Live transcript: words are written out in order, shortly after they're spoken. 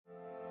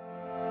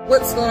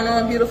What's going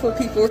on, beautiful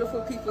people?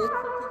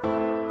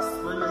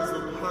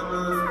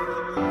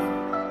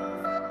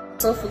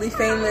 Soulfully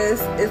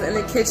Famous is in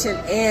the kitchen,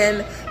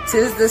 and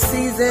 'tis the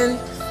season.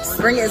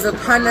 Spring is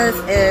upon us,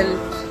 and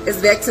it's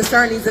back to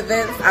starting these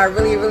events. I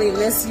really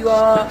miss you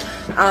all.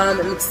 I'm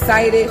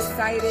excited.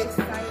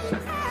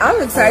 I'm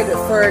excited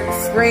for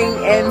spring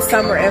and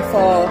summer and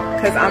fall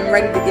because I'm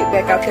ready to get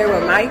back out there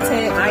with my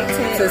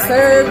tent to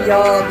serve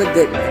y'all the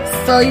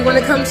goodness. So you want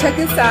to come check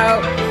us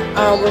out.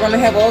 We're going to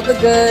have all the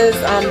goods,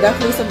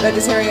 definitely some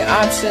vegetarian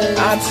options.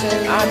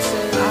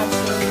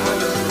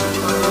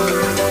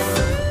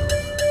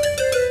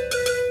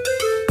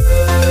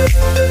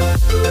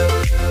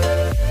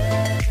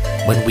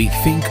 When we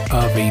think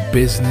of a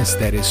business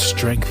that is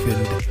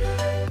strengthened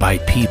by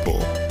people,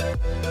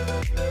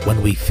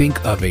 when we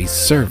think of a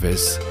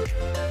service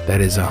that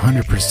is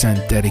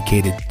 100%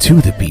 dedicated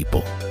to the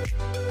people,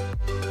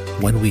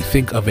 when we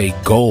think of a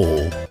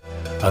goal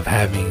of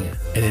having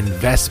an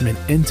investment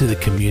into the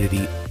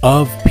community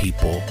of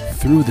people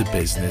through the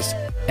business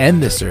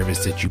and the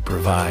service that you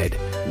provide,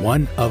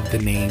 one of the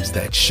names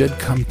that should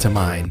come to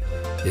mind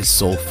is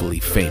Soulfully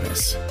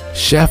Famous.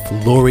 Chef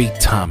Lory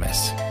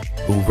Thomas,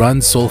 who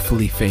runs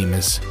Soulfully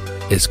Famous,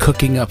 is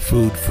cooking up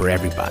food for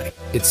everybody.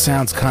 It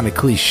sounds kind of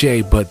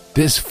cliche, but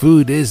this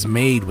food is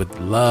made with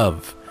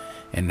love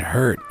and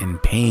hurt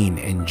and pain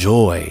and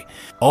joy,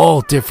 all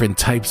different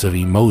types of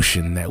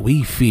emotion that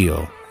we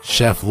feel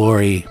Chef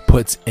Lory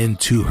puts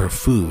into her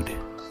food.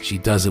 She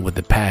does it with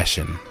a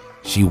passion.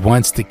 She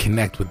wants to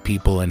connect with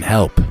people and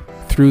help.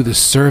 Through the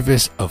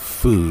service of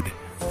food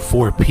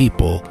for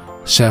people,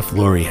 Chef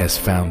Lory has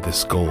found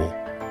this goal.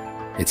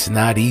 It's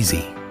not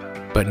easy,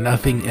 but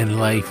nothing in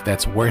life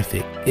that's worth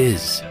it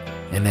is.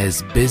 And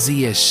as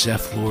busy as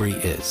Chef Lory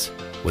is,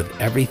 with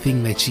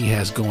everything that she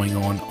has going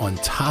on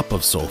top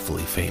of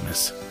Soulfully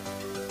Famous,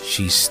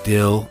 she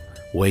still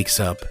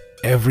wakes up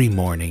every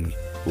morning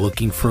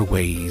looking for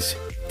ways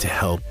to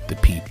help the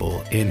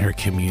people in her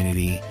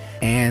community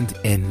and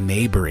in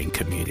neighboring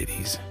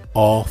communities,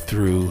 all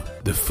through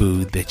the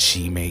food that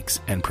she makes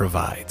and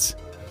provides.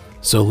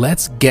 So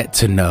let's get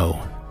to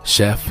know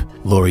Chef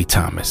Lory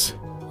Thomas.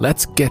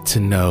 Let's get to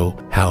know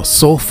how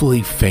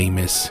Soulfully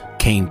Famous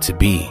came to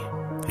be.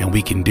 And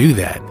we can do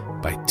that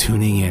by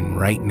tuning in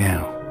right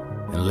now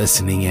and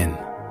listening in.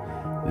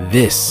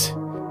 This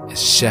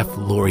is Chef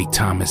Lory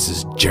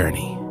Thomas's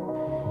journey.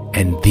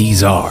 And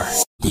these are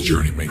the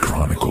Journeyman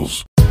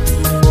Chronicles.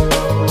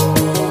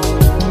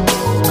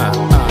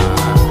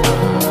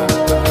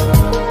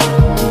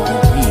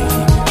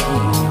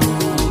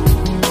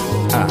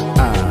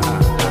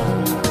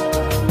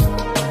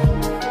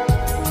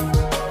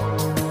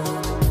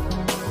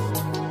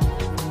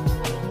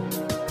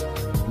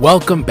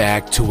 Welcome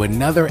back to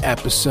another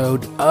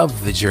episode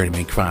of the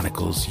Journeyman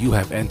Chronicles. You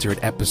have entered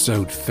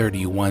episode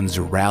 31's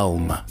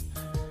realm.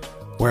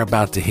 We're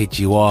about to hit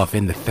you off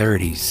in the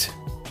 30s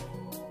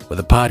with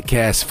a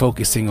podcast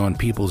focusing on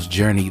people's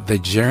journey. The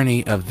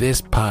journey of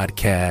this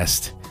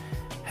podcast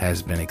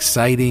has been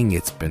exciting.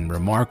 It's been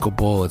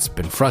remarkable. It's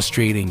been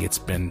frustrating. It's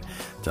been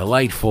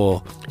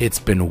delightful. It's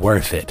been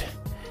worth it.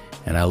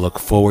 And I look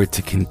forward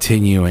to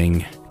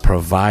continuing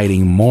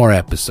providing more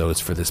episodes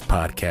for this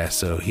podcast.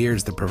 So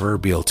here's the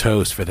proverbial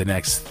toast for the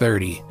next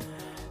 30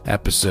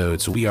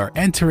 episodes. We are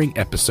entering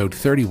episode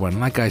 31.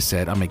 Like I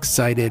said, I'm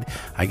excited.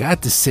 I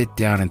got to sit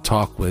down and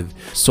talk with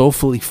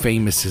Soulfully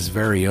Famous's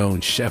very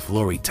own Chef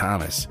Lory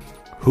Thomas,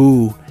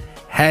 who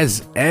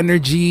has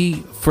energy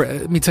for,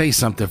 let me tell you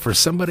something, for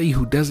somebody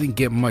who doesn't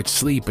get much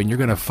sleep, and you're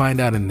going to find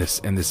out in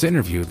this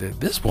interview that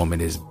this woman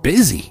is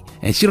busy,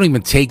 and she don't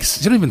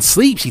even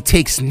sleep. She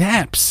takes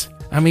naps.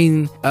 I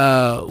mean,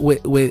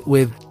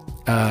 with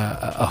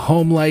a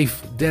home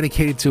life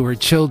dedicated to her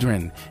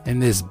children and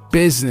this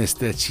business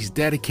that she's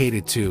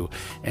dedicated to,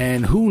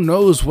 and who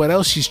knows what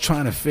else she's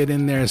trying to fit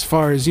in there as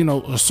far as,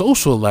 a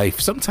social life.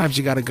 Sometimes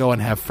you got to go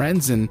and have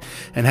friends and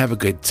have a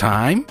good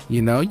time.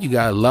 You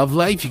got a love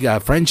life, you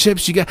got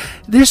friendships,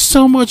 there's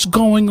so much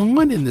going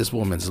on in this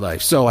woman's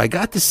life. So I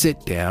got to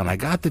sit down, I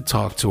got to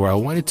talk to her. I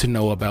wanted to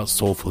know about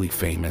Soulfully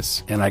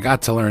Famous, and I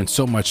got to learn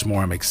so much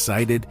more. I'm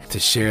excited to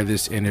share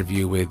this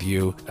interview with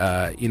you.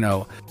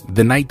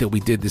 The night that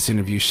we did this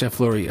interview, Chef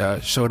Lory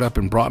showed up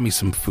and brought me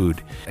some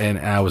food, and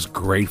I was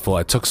grateful.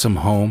 I took some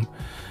home,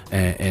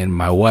 and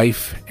my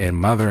wife and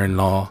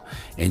mother-in-law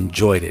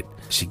enjoyed it.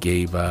 She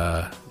gave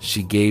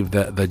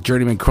the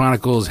Journeyman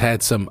Chronicles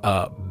had some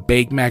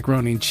baked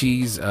macaroni and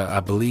cheese. I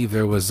believe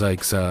there was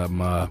like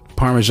some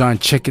Parmesan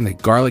chicken, the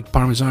garlic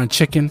Parmesan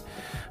chicken,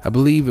 I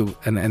believe,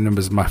 and it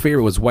was, my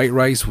favorite was white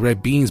rice,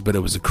 red beans, but it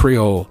was a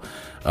Creole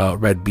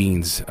red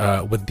beans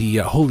with the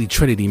Holy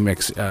Trinity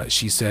mix.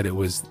 She said it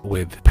was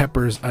with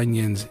peppers,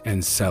 onions,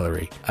 and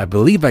celery. I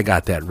believe I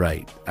got that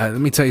right. Let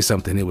me tell you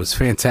something. It was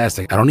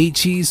fantastic. I don't eat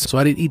cheese, so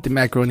I didn't eat the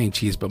macaroni and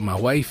cheese, but my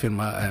wife and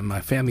my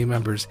family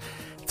members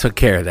took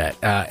care of that,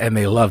 and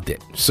they loved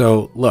it.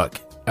 So look,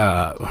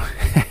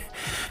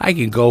 I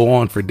can go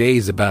on for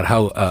days about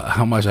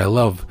how much I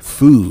love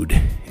food,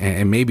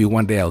 and maybe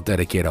one day I'll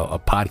dedicate a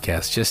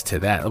podcast just to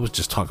that. I was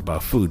just talk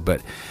about food, but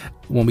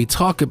when we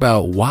talk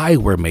about why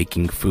we're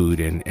making food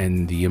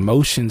and the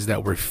emotions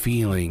that we're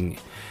feeling,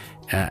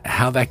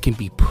 how that can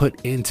be put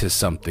into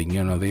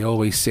something, they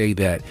always say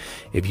that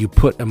if you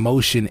put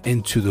emotion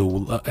into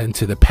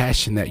the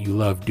passion that you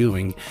love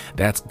doing,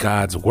 that's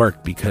God's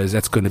work, because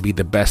that's going to be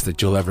the best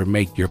that you'll ever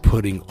make. You're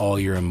putting all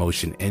your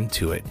emotion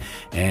into it.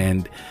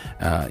 And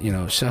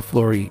Chef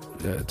Lory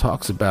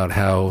talks about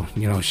how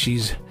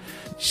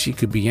she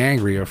could be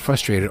angry or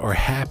frustrated or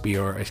happy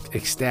or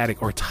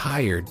ecstatic or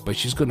tired, but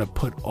she's going to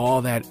put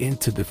all that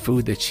into the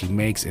food that she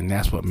makes, and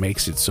that's what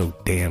makes it so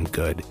damn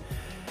good.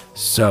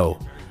 So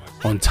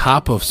on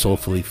top of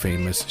Soulfully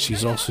Famous,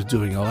 she's also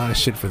doing a lot of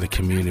shit for the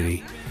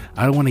community.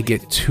 I don't want to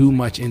get too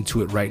much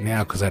into it right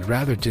now, because I'd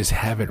rather just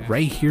have it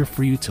right here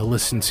for you to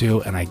listen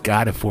to, and I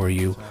got it for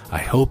you. I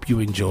hope you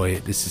enjoy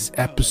it. This is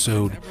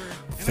episode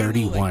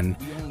 31.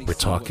 We're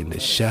talking to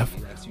Chef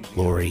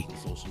Lory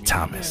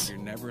Thomas.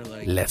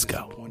 Let's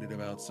go. Pointed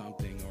about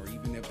something, or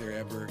even if there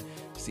ever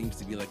seems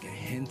to be like a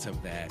hint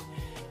of that,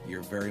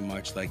 you're very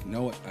much like,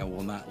 no, I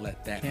will not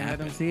let that happen. I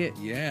don't see it.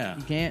 Yeah.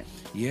 You can't.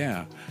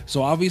 Yeah.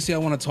 So obviously I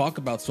want to talk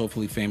about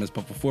Soulfully Famous,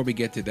 but before we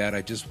get to that,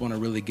 I just want to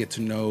really get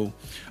to know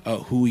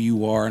who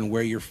you are and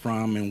where you're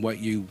from and what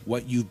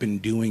you've been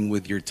doing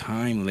with your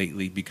time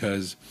lately,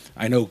 because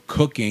I know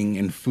cooking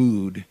and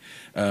food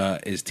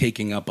is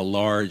taking up a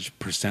large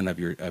percent of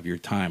your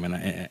time.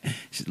 And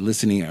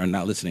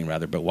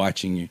but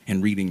watching you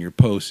and reading your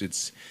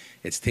posts,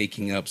 it's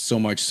taking up so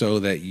much so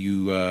that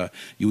you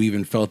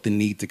even felt the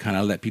need to kind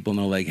of let people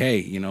know, like,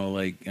 hey,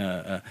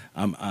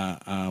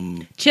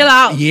 chill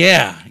out.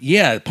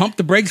 Yeah, pump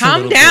the brakes.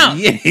 Calm a little down.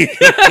 Bit.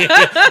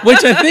 Yeah.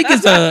 Which I think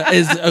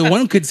is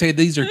one could say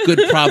these are good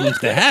problems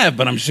to have,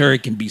 but I'm sure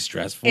it can be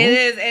stressful. It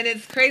is, and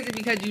it's crazy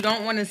because you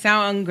don't want to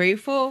sound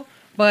ungrateful,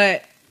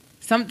 but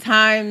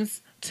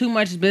sometimes too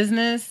much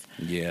business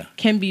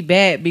can be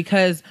bad,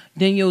 because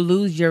then you'll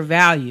lose your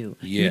value.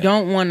 You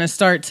don't want to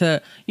start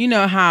to,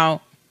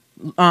 how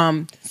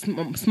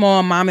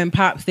small mom and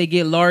pops, they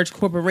get large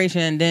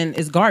corporation and then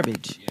it's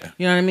garbage.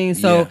 You know what I mean?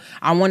 So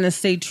I want to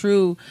stay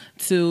true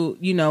to,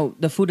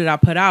 the food that I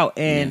put out.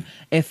 And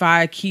if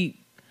I keep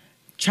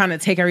trying to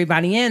take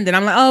everybody in, then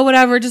I'm like, oh,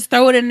 whatever, just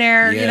throw it in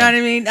there. You know what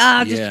I mean?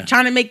 Just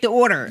trying to make the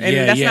order.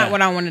 And that's not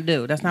what I want to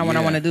do. That's not what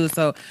I want to do.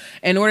 So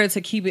in order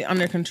to keep it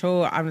under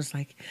control, I was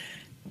like,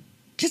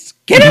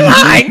 just get in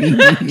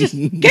line. Just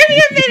give me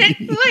a minute,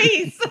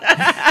 please.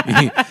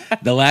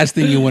 The last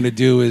thing you want to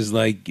do is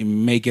like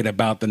make it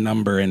about the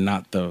number and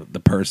not the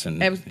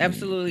person.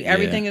 Absolutely.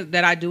 Everything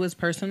that I do is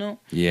personal.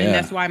 Yeah. And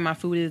that's why my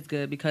food is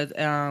good, because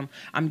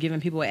I'm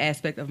giving people an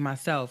aspect of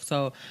myself.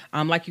 So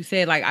like you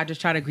said, like I just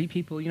try to greet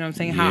people, you know what I'm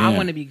saying? How I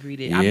want to be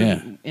greeted. I've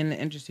been in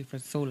the industry for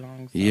so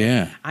long.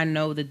 So I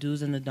know the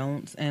do's and the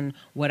don'ts and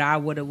what I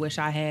would have wished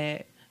I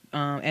had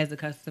as a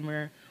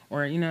customer,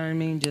 or you know what I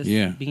mean?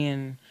 Just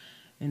being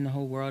in the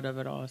whole world of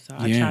it all. So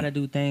I try to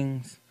do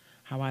things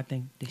how I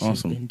think they should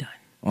have been done.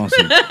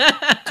 Awesome.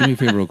 Do me a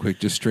favor real quick.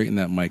 Just straighten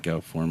that mic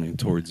out for me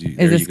towards you. Is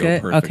there this you go.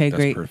 good? Perfect. Okay, That's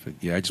great.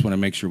 Perfect. Yeah, I just want to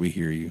make sure we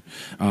hear you.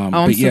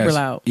 I'm super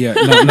loud. Yeah,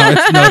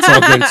 it's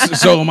all good.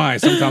 So am I.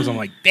 Sometimes I'm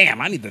like, damn,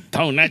 I need to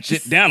tone that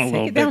shit down a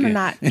little bit. Take it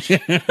down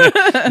a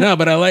notch. No,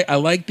 but I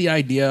like the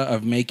idea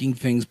of making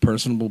things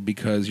personable,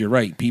 because you're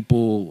right.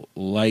 People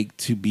like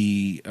to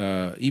be,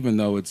 even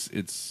though it's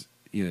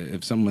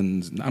if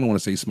someone's, I don't want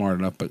to say smart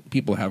enough, but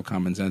people have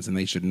common sense and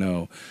they should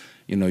know,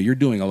 you're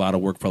doing a lot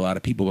of work for a lot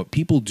of people, but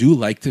people do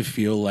like to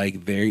feel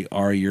like they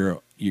are your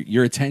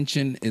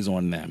attention is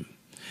on them.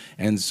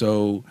 And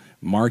so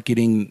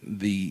marketing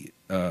the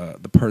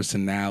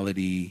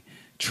personality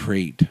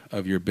trait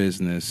of your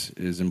business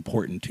is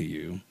important to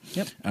you.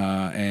 Yep.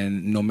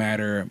 And no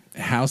matter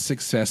how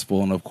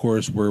successful, and of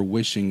course we're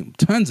wishing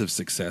tons of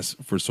success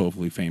for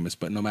Soulfully Famous,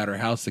 but no matter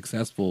how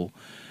successful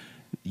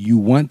you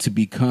want to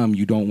become,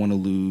 you don't want to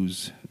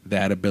lose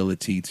that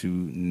ability to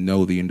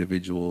know the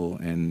individual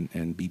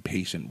and be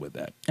patient with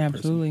that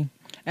Absolutely. person.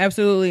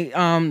 Absolutely.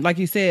 Like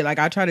you said, like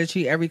I try to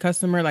treat every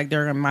customer like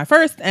they're my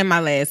first and my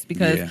last,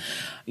 because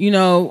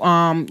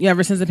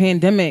ever since the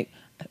pandemic,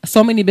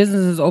 so many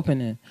businesses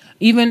opening,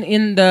 even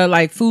in the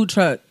like food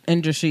truck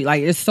industry,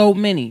 like it's so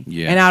many.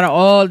 And out of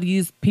all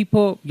these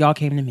people, y'all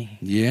came to me.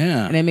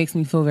 And it makes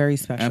me feel very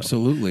special.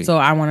 Absolutely. So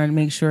I want to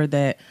make sure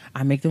that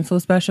I make them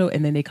feel special,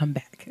 and then they come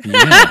back.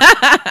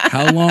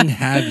 How long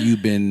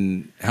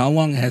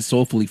has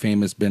Soulfully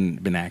Famous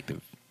been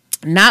active?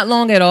 Not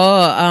long at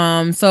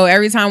all. So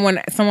every time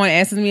when someone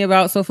asks me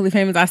about Soulfully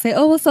Famous, I say,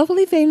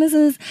 Soulfully Famous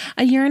is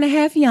a year and a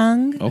half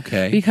young.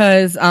 Okay.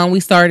 Because we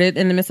started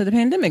in the midst of the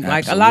pandemic,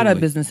 like a lot of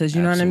businesses,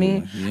 you know what I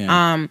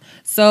mean?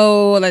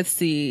 So let's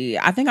see.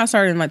 I think I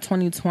started in like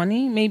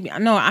 2020, maybe.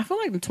 No, I feel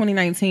like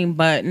 2019,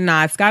 but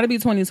nah, it's got to be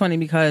 2020,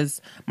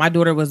 because my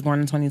daughter was born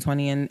in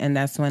 2020, and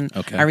that's when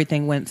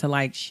everything went to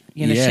like, shit,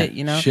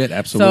 Shit,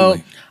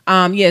 absolutely.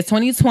 So,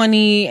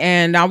 2020,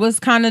 and I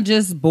was kind of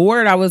just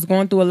bored. I was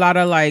going through a lot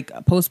of like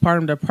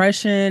postpartum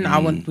depression. I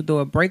went through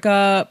a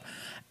breakup,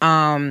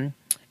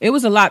 It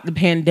was a lot, the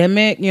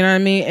pandemic, you know what I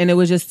mean? And it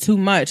was just too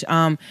much.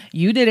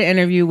 You did an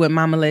interview with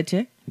Mama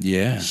Leche.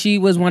 Yeah. She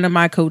was one of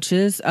my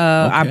coaches.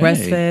 I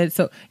breastfed.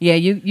 So yeah,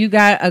 you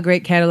got a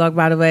great catalog,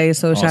 by the way.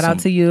 So Awesome. shout out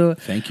to you.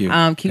 Thank you.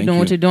 Keep doing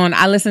what you're doing.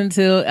 I listen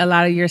to a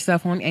lot of your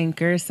stuff on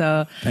Anchor.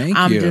 So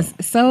I'm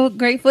just so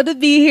grateful to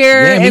be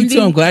here. Yeah, me too.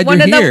 I'm glad you're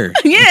here.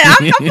 I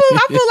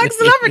feel like a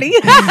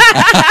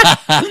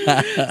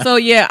celebrity. So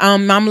yeah,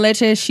 Mama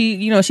Leche,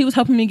 she was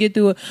helping me get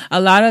through a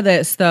lot of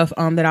that stuff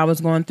that I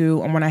was going through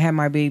when I had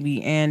my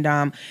baby. And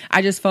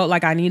I just felt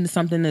like I needed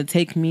something to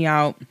take me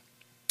out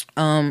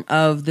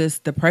of this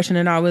depression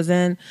that I was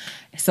in.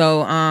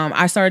 So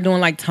I started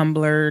doing like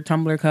tumbler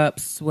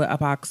cups with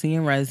epoxy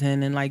and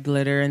resin and like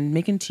glitter and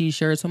making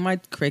t-shirts with my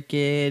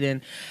Cricut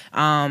and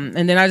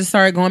then I just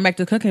started going back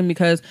to cooking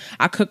because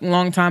I cooked a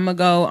long time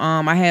ago.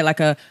 I had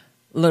like a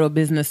little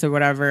business or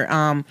whatever.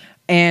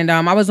 And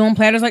I was doing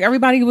platters like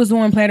everybody was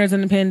doing platters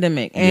in the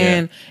pandemic.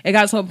 And it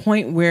got to a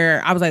point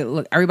where I was like,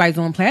 look, everybody's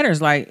doing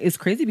platters. Like, it's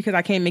crazy because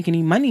I can't make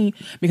any money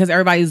because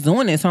everybody's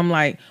doing it. So I'm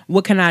like,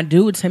 what can I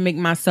do to make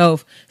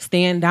myself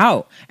stand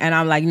out? And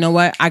I'm like, you know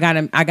what? I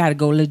gotta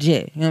go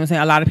legit. You know what I'm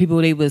saying? A lot of people,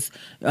 they was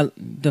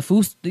the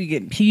food, you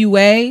get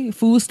PUA,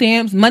 food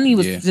stamps, money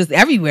was just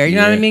everywhere. You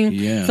know what I mean?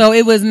 Yeah. So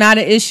it was not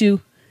an issue.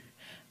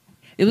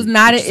 It was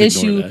not an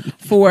issue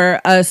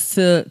for us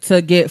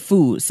to get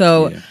food.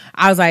 So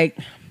I was like,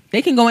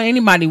 they can go in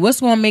anybody.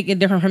 What's going to make it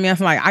different for me? I was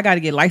like, I got to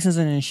get licensed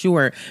and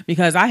insured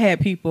because I had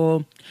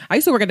people. I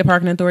used to work at the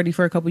parking authority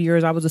for a couple of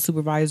years. I was a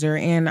supervisor.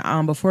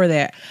 And before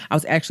that, I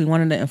was actually one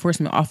of the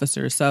enforcement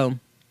officers. So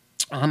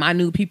I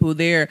knew people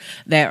there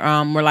that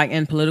were like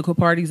in political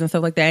parties and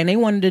stuff like that. And they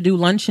wanted to do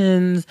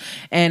luncheons.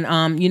 And,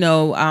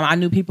 I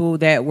knew people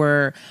that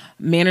were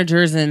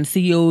managers and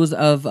CEOs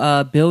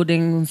of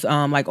buildings,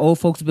 like old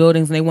folks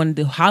buildings, and they wanted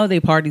to do holiday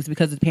parties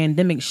because the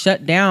pandemic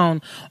shut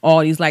down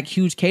all these like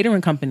huge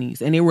catering companies,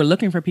 and they were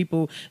looking for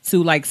people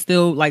to like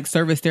still like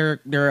service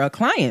their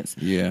clients.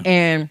 Yeah.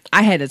 And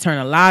I had to turn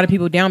a lot of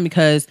people down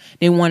because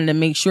they wanted to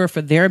make sure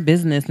for their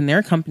business and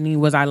their company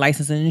was I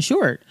licensed and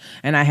insured,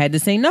 and I had to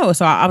say no.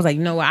 So I was like,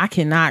 no, I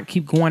cannot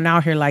keep going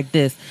out here like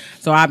this.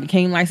 So I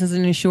became licensed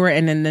and insured,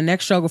 and then the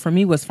next struggle for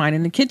me was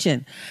finding the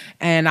kitchen,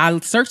 and I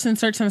searched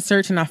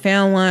and I found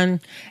one.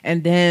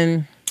 And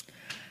then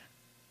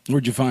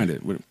where'd you find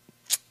it?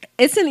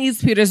 It's in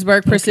East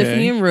Petersburg, Persephone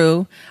and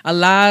Rue. A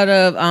lot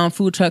of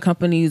food truck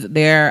companies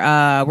there.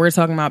 We're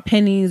talking about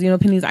Penny's. You know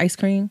Penny's ice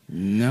cream?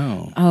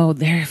 No. Oh,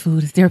 their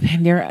food is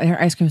their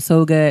ice cream is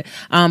so good.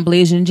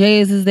 Blazing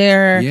J's is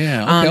there.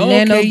 Yeah.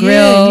 Okay. Nano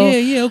Grill.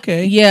 Yeah.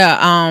 Okay.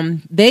 Yeah.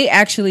 They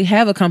actually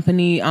have a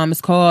company.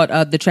 It's called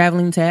the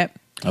Traveling Tap.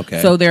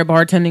 Okay. So they're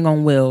bartending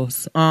on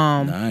wheels.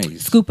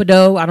 Nice.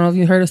 Scoop-a-dough. I don't know if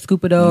you heard of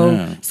Scoop-a-dough.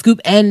 No. Scoop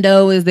and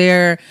Dough is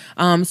there.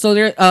 So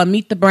they're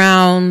Meet the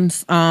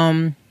Browns.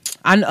 A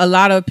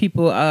lot of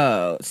people.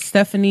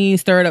 Stephanie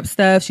Stirred Up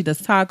Steph. She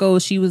does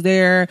tacos. She was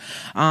there.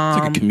 It's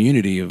like a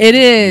community of. It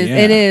is. Yeah.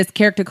 It is.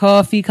 Character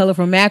Coffee,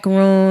 Colorful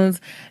Macaroons.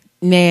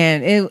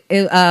 Man,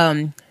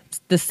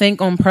 the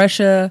Sink on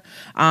Prussia.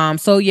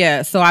 So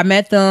I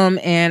met them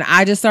and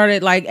I just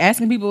started like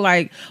asking people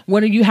like,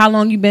 how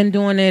long you been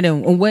doing it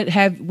and what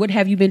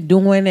have you been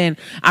doing? And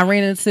I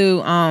ran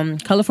into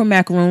Colorful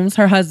Macaroons,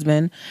 her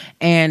husband,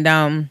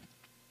 and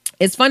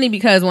it's funny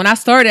because when I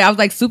started, I was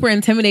like super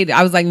intimidated.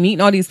 I was like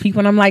meeting all these people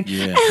and I'm like,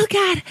 oh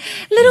God,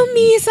 little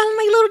me selling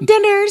like little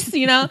dinners,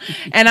 you know?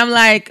 And I'm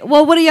like,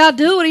 well, what do y'all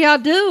do? What do y'all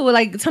do?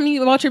 Like, tell me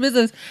about your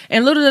business.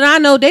 And little did I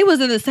know, they was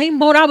in the same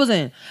boat I was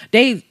in.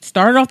 They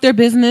started off their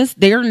business.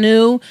 They're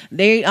new.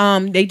 They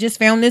just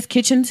found this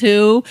kitchen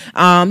too.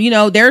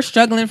 They're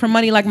struggling for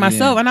money like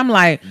myself. And I'm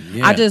like,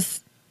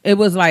 it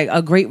was like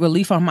a great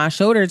relief on my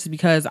shoulders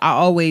because I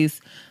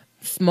always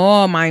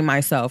small mind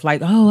myself,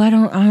 like,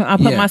 I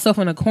put myself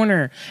in a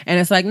corner, and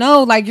it's like,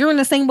 no, like you're in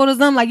the same boat as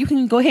them, like you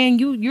can go ahead and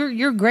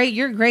you're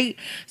great.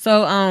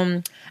 So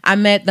I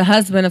met the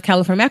husband of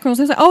California Macaroons.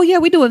 He's like, oh yeah,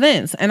 we do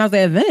events, and I was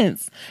like,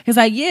 events? He's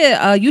like,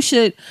 yeah, you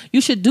should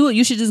do it.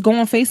 You should just go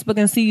on Facebook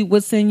and see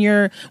what's in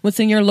your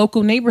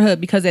local neighborhood,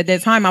 because at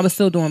that time I was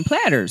still doing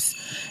platters,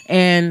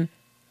 and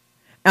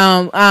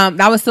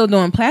I was still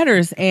doing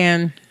platters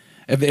and.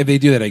 If they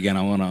do that again,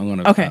 I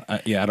want to. Okay.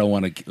 I don't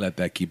want to let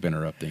that keep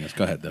interrupting us.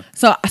 Go ahead, though.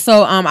 So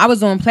I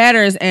was doing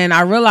platters, and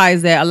I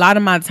realized that a lot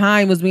of my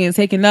time was being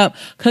taken up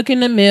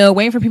cooking the meal,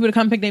 waiting for people to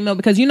come pick their meal.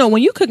 Because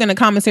when you cook in a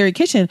commissary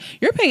kitchen,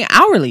 you're paying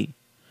hourly.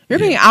 You're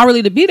paying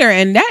hourly to be there,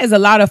 and that is a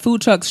lot of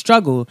food truck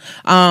struggle.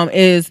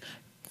 Is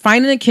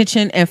finding a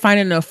kitchen and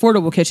finding an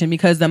affordable kitchen,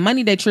 because the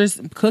money that you're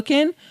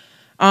cooking,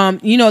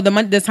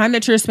 the time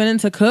that you're spending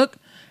to cook,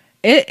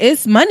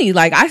 it's money.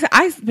 Like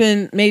I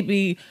spend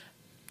maybe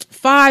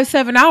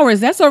 5-7 hours,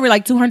 that's over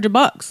like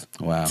 $200.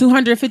 Wow.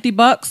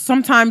 $250,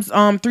 sometimes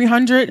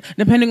 300,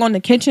 depending on the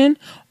kitchen,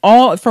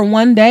 all for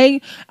one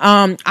day.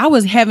 I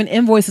was having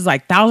invoices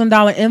like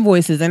 $1,000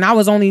 invoices, and I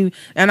was only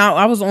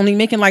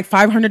making like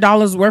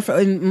 $500 worth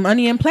of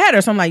money in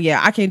platters. So I'm like,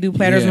 yeah, I can't do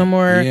platters no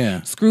more.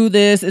 Yeah. Screw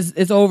this.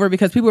 It's over,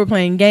 because people were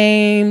playing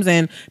games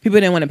and people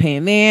didn't want to pay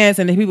in advance,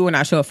 and then people would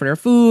not show up for their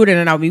food, and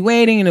then I would be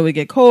waiting and it would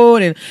get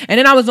cold, and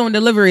then I was doing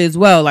delivery as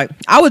well. Like,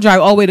 I would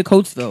drive all the way to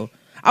Coatesville.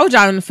 I was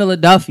driving to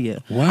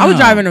Philadelphia. Wow. I was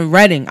driving to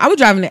Reading. I was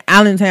driving to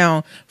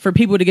Allentown for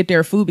people to get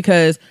their food,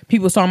 because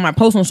people saw my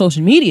post on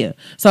social media.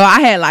 So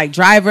I had like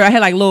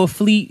little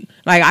fleet.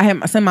 Like I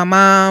sent my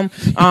mom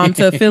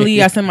to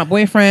Philly. I sent my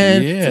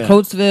boyfriend to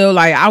Coatesville.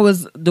 Like, I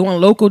was doing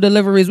local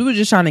deliveries. We were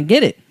just trying to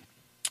get it.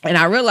 And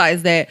I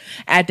realized that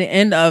at the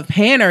end of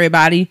paying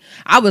everybody,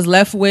 I was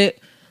left with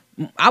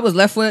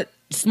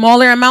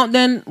smaller amount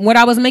than what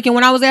I was making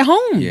when I was at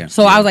home. I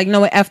was like,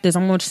 no, F this.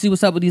 I'm going to see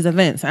what's up with these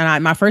events.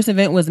 And my first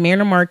event was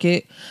Mariner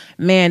Market.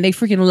 Man, they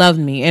freaking loved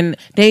me. And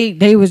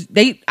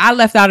I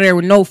left out of there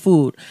with no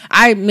food.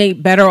 I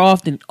made better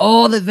off than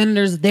all the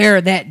vendors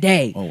there that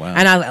day. Oh, wow.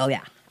 And I was like, oh,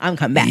 yeah, I'm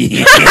coming back.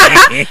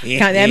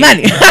 Count that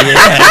money.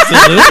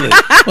 Absolutely.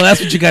 Well,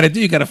 that's what you got to do.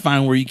 You got to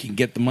find where you can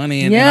get the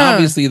money. And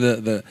obviously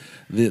the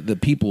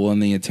people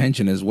and the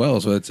attention as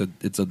well. So it's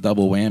a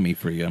double whammy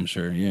for you, I'm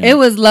sure. Yeah. It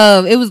was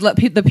love. It was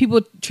the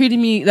people treated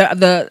me.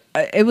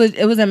 It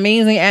was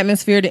amazing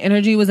atmosphere. The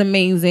energy was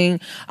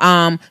amazing.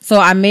 So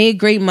I made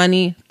great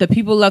money. The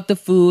people loved the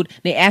food.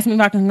 They asked me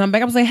if I can come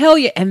back. I was like, hell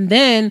yeah. And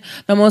then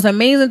the most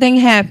amazing thing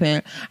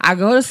happened. I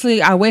go to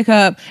sleep. I wake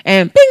up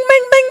and bing,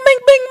 bing, bing, bing,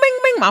 bing, bing,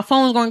 bing. My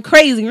phone's going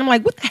crazy. And I'm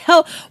like, what the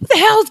hell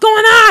is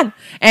going on?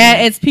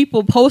 And it's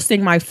people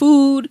posting my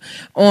food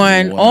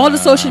on all the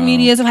social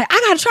medias. And like, I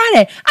gotta try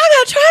that.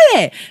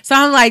 So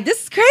I'm like,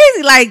 this is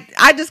crazy. Like,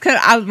 I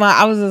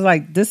was just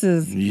like, this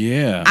is,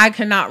 I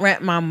cannot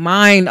wrap my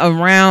mind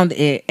around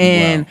it.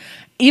 And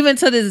even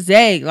to this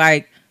day,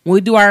 like,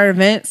 we do our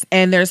events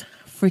and there's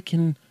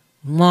freaking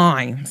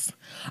lines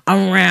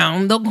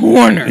around the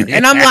corner.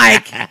 And I'm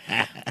like,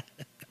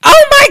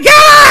 oh my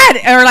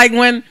God. Or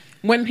like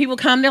when people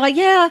come, they're like,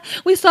 yeah,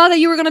 we saw that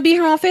you were going to be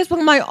here on Facebook.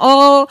 I'm like,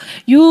 oh,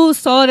 you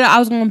saw that I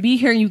was going to be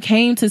here and you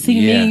came to see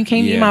me and you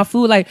came to eat my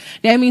food. Like,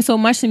 that means so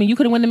much to me. You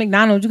could have went to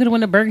McDonald's. You could have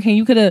went to Burger King.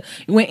 You could have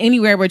went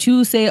anywhere, but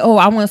you say, oh,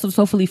 I want some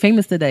Soulfully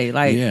Famous today.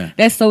 Like,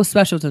 that's so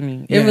special to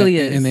me. It really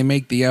is. And they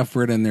make the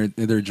effort, and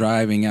they're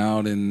driving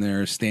out and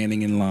they're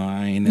standing in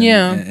line.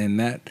 And,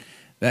 and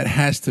that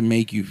has to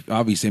make you,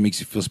 obviously it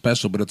makes you feel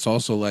special, but it's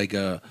also like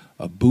a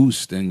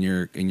boost in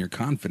your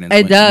confidence.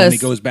 It does. When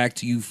it goes back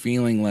to you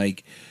feeling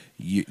like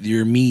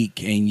you're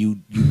meek and you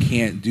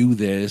can't do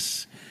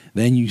this,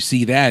 then you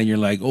see that and you're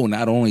like, oh,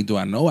 not only do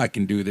I know I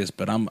can do this,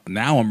 but I'm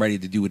ready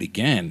to do it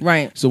again.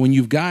 Right. So when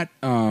you've got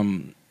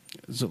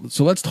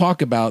so let's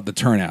talk about the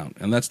turnout,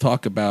 and let's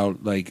talk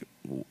about, like,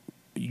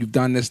 you've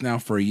done this now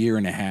for a year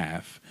and a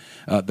half.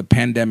 The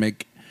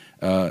pandemic,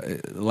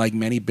 like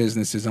many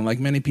businesses and like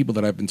many people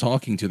that I've been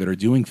talking to that are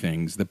doing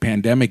things, the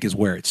pandemic is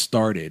where it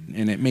started,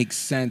 and it makes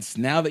sense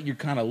now that you're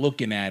kind of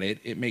looking at it.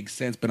 It makes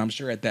sense, but I'm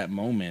sure at that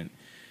moment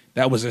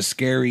that was a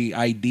scary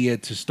idea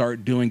to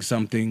start doing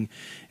something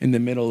in the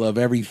middle of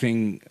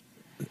everything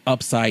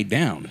upside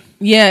down.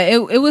 Yeah,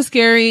 it was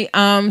scary.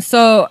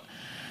 So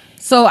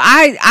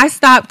I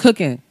stopped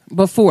cooking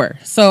before.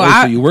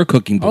 So you were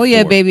cooking before. Oh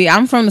yeah, baby.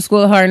 I'm from the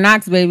School of Hard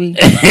Knocks, baby.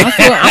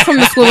 I'm from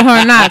the School of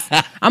Hard Knocks.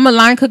 I'm a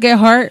line cook at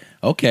heart.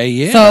 Okay,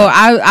 yeah. So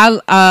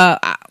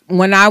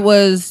when I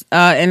was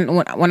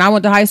when I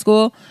went to high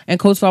school in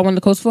Coatesville, I went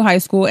to Coatesville High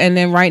School, and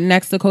then right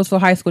next to Coatesville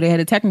High School, they had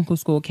a technical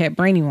school, Cat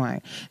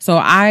Brandywine. So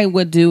I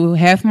would do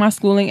half my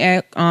schooling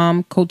at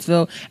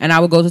Coatesville, and I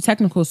would go to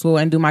technical school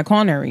and do my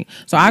culinary.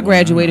 So I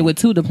graduated with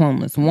 2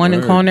 diplomas, one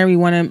in culinary,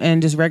 one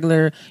in just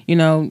regular,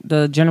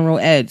 the general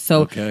ed.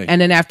 So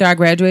and then after I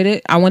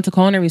graduated, I went to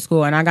culinary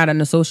school and I got an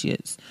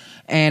associate's.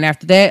 And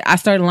after that, I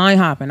started line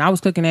hopping. I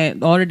was cooking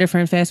at all the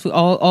different fast food,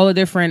 all the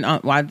different.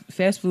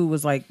 Fast food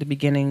was like the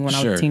beginning when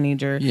I was a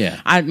teenager. Yeah,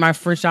 my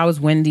first job was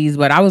Wendy's,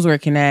 but I was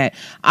working at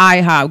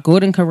IHOP,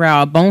 Golden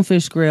Corral,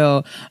 Bonefish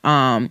Grill,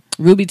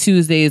 Ruby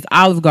Tuesdays,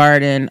 Olive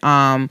Garden.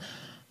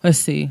 Let's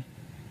see,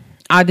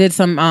 I did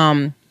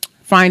some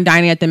fine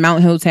dining at the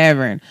Mount Hill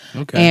Tavern.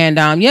 Okay, and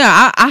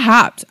I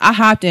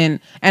hopped in,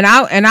 and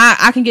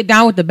I can get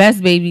down with the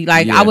best, baby.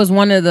 Like I was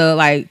one of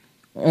the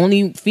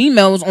only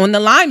females on the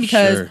line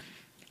because.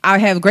 I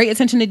have great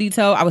attention to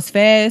detail. I was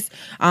fast.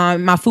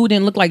 My food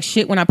didn't look like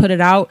shit when I put it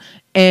out,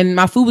 and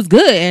my food was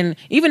good. And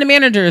even the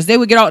managers, they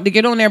would get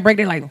on their break.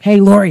 They're like,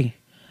 "Hey, Lory,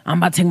 I'm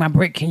about to take my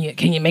break.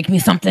 Can you make me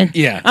something?"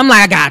 Yeah. I'm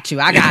like, I got you.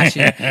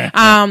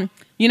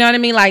 You know what I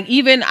mean? Like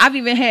I've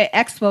even had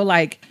Expo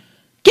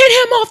get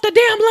him off the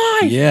damn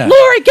line. Yeah.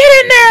 Lory,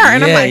 get in there.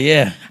 And I'm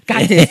like,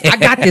 I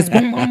got this.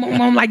 Boom, boom, boom,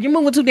 boom. Like, you're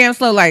moving too damn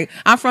slow. Like,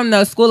 I'm from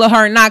the School of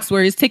Hard Knocks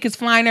where his tickets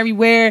flying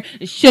everywhere.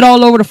 There's shit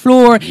all over the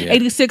floor.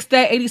 86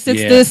 that,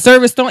 86 this,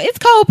 service don't. It's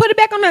cold. Put it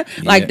back on the.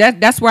 Like,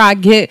 that's where I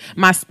get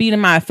my speed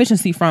and my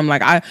efficiency from.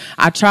 Like,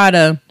 I try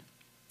to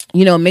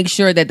make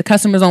sure that the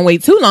customers don't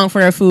wait too long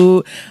for their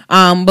food.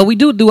 But we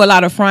do a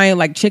lot of frying,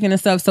 like chicken and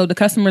stuff. So the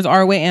customers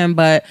are waiting,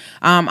 but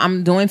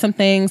I'm doing some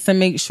things to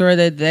make sure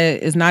that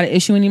is not an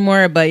issue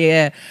anymore. But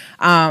yeah,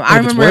 I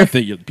remember it's worth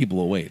it. People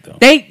will wait though.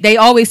 They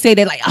always say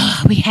they're like,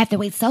 oh, we had to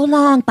wait so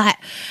long, but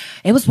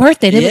it was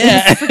worth it. It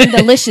was freaking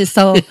delicious.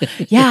 So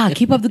yeah,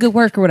 keep up the good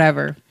work or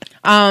whatever.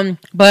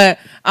 But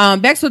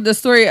back to the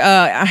story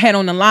I had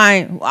on the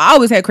line. I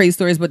always had crazy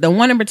stories, but the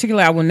one in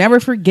particular I will never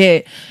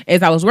forget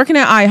is I was working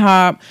at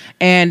IHOP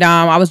and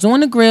I was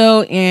doing the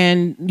grill,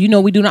 and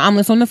we do the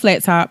omelets on the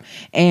flat top,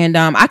 and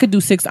I could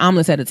do 6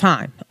 omelets at a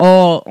time,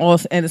 all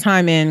at a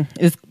time. And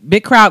this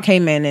big crowd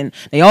came in, and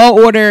they all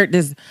ordered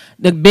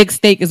the big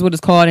steak is what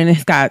it's called, and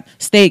it's got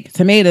steak,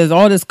 tomatoes,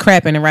 all this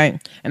crap in it,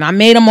 right? And I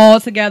made them all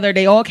together.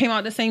 They all came out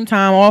at the same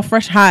time, all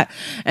fresh, hot,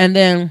 and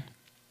then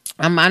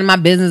I'm minding my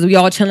business. We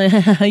all chilling.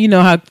 You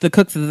know how the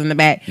cooks is in the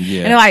back.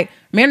 Yeah. And they're like,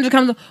 manager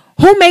comes,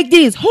 who make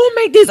these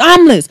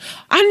omelets?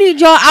 I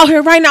need y'all out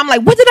here right now. I'm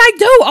like, what did I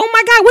do? Oh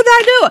my God, what did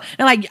I do?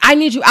 And like, I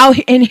need you out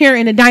in here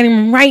in the dining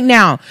room right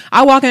now.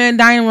 I walk in the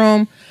dining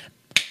room.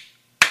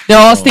 They're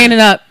all standing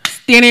up,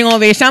 standing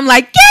ovation. I'm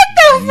like, get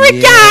the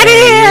frick out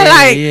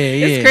of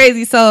here. It's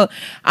crazy. So,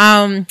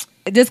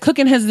 this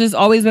cooking has just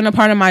always been a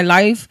part of my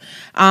life.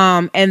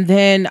 And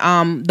then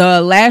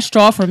the last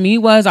straw for me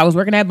was I was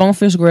working at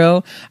Bonefish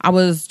Grill. I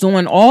was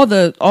doing all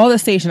the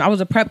stations. I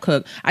was a prep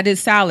cook. I did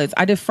salads.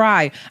 I did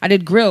fry. I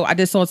did grill. I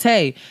did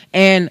saute.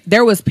 And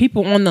there was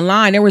people on the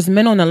line. There was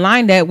men on the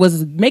line that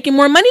was making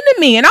more money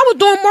than me, and I was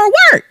doing more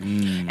work.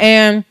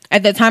 And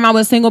at that time, I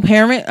was a single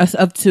parent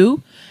of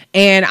 2.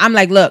 And I'm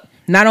like, look,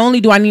 not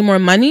only do I need more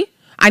money,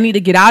 I need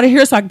to get out of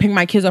here so I can pick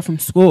my kids up from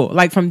school,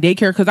 like from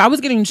daycare, because I was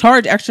getting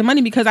charged extra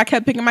money because I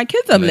kept picking my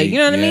kids up late. You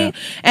know what I mean?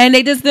 And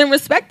they just didn't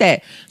respect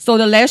that. So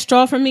the last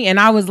straw for me, and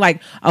I was like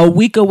a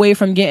week away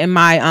from getting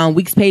my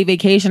week's paid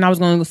vacation. I was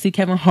going to go see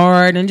Kevin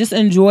Hart and just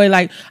enjoy.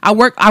 Like I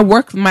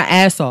work my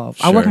ass off.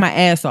 Sure. I work my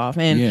ass off,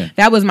 and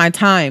that was my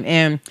time.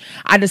 And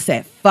I just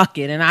said fuck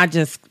it, and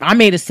I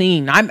made a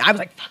scene. I was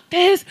like, fuck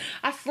this.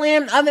 I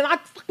slammed the oven. I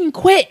fucking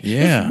quit.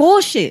 Yeah, it's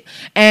bullshit.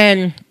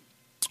 And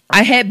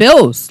I had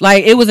bills.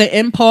 Like, it was an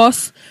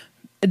impulse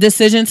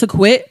decision to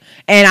quit.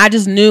 And I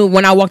just knew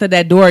when I walked out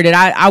that door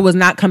that I was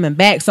not coming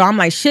back. So I'm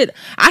like, shit,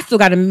 I still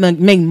got to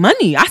make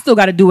money. I still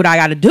got to do what I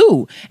got to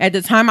do. At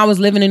the time, I was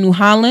living in New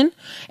Holland.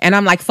 And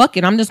I'm like, fuck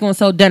it, I'm just going to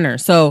sell dinner.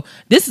 So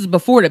this is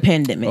before the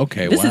pandemic.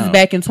 Okay, This is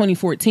back in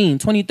 2013,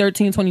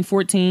 2013,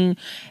 2014.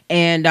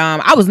 And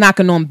I was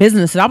knocking on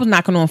businesses. I was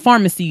knocking on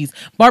pharmacies,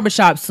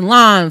 barbershops,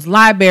 salons,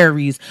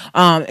 libraries,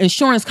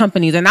 insurance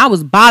companies. And I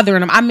was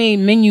bothering them. I made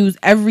menus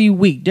every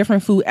week,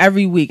 different food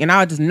every week. And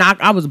I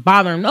was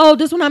bothering them. Oh,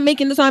 this one I'm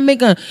making, this one I'm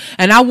making.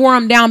 And I wore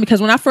them down because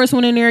when I first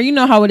went in there, you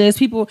know how it is.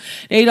 People,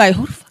 they like,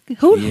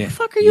 who the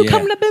fuck are you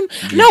coming up in?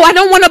 No, I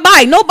don't want to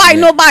buy. No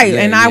buy.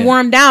 And I wore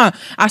them down.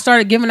 I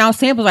started giving out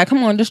samples like,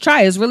 come on, just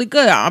try it. It's really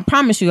good. I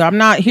promise you. I'm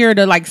not here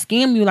to like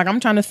scam you. Like, I'm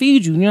trying to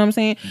feed you. You know what I'm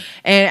saying?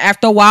 And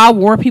after a while, I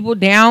wore people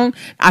down.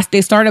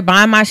 They started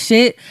buying my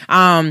shit.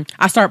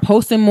 I started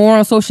posting more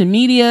on social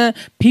media.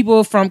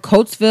 People from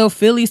Coatesville,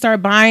 Philly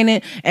started buying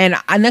it. And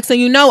next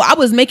thing you know, I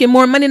was making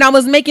more money than I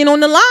was making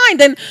on the line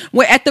than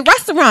at the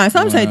restaurant. So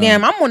I'm saying,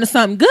 damn, I'm on to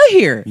something good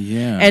here.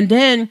 Yeah. And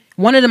then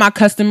one of my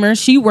customers,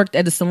 she worked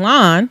at a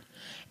salon,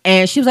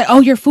 and she was like,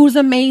 oh, your food's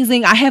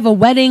amazing. I have a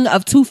wedding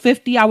of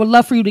 250. I would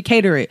love for you to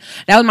cater it.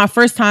 That was my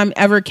first time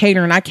ever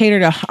catering. I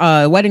catered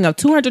a wedding of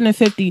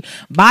 250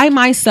 by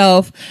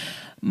myself.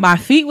 My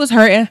feet was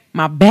hurting.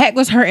 My back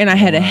was hurting. I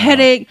had a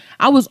headache.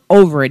 I was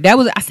over it.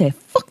 I said,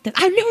 fuck that.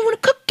 I never want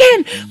to cook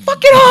again. Fuck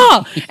it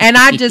all. And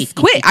I just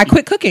quit. I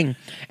quit cooking.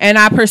 And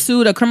I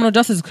pursued a criminal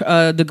justice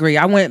degree.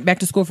 I went back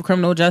to school for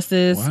criminal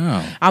justice.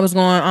 Wow. I was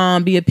going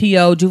to be a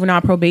PO,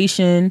 juvenile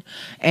probation.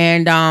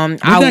 And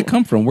where'd that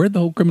come from? Where'd the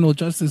whole criminal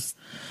justice?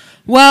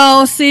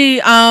 Well, see,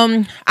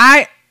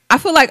 I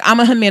feel like I'm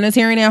a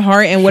humanitarian at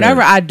heart, and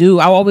whatever I do,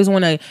 I always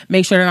want to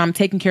make sure that I'm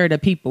taking care of the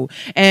people.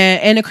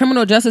 And in the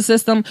criminal justice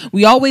system,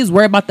 we always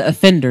worry about the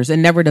offenders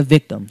and never the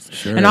victims.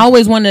 Sure. And I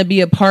always want to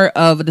be a part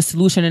of the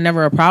solution and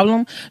never a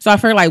problem. So I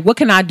feel like, what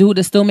can I do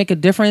to still make a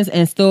difference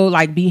and still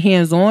like be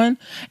hands-on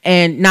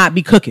and not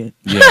be cooking?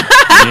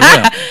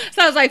 Yeah.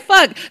 So I was like,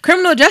 fuck,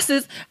 criminal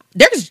justice.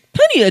 There's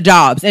plenty of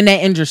jobs in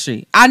that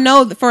industry. I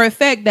know for a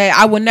fact that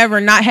I would never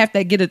not have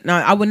to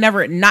I would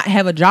never not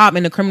have a job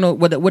in the criminal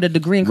with a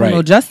degree in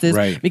criminal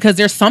justice because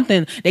there's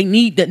something they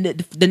need.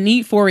 The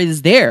need for it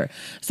is there.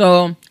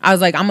 So I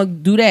was like, I'm gonna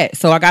do that.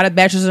 So I got a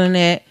bachelor's in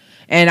that,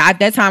 and at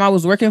that time I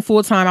was working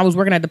full time. I was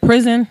working at the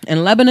prison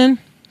in Lebanon.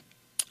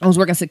 I was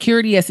working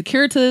security at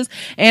Securitas,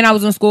 and I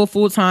was in school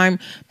full time.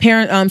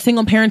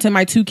 Single parenting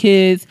my 2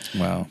 kids.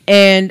 Wow.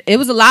 And it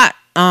was a lot.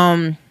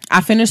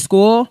 I finished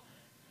school.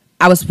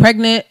 I was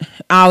pregnant.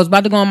 I was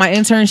about to go on my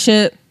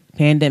internship.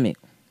 Pandemic.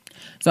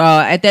 So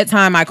at that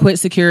time, I quit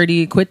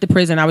security, quit the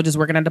prison. I was just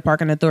working at the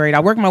parking authority.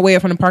 I worked my way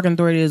up from the parking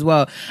authority as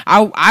well.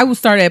 I was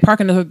started at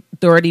parking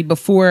authority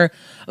before,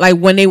 like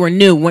when they were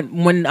new,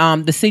 when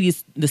the city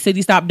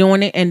stopped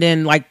doing it, and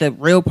then like the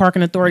real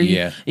parking authority,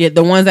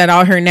 the ones that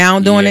are out here now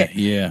doing it.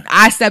 Yeah,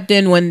 I stepped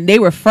in when they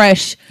were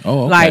fresh.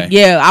 Oh, okay. Like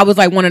I was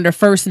like one of their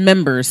first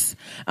members.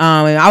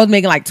 And I was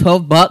making like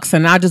 $12,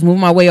 and I just moved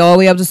my way all the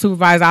way up to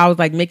supervisor. I was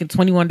like making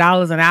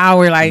 $21 an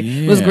hour. Like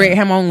it was great.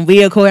 Had my own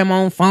vehicle, had my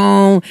own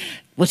phone.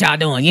 What y'all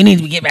doing? You need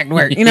to get back to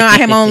work. I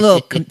had my own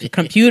little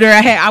computer.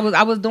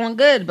 I was doing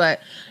good, but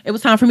it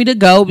was time for me to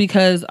go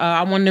because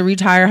I wanted to reach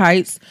higher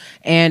heights.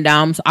 And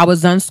so I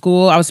was done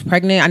school. I was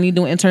pregnant. I needed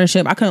to do an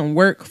internship. I couldn't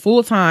work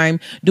full time,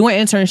 do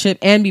an internship,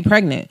 and be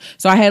pregnant.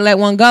 So I had to let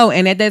one go.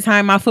 And at that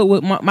time, my foot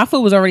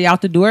was already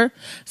out the door.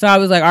 So I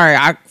was like, all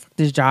right,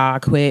 this job, I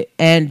quit.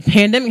 And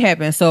pandemic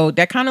happened. So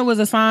that kind of was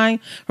a sign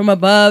from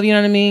above. You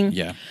know what I mean?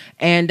 Yeah.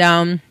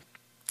 And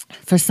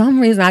for some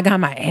reason, I got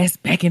my ass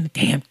back in the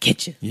damn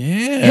kitchen.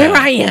 Yeah, here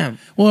I am.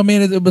 Well, I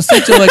mean, it was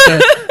such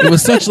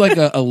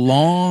a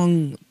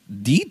long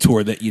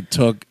detour that you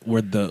took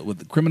with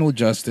the criminal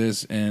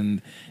justice,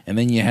 and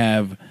then you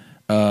have,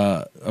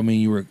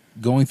 you were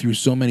going through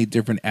so many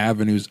different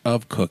avenues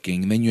of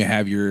cooking, and then you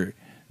have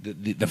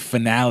the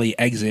finale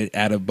exit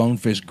out of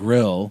Bonefish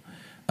Grill.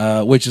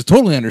 Which is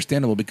totally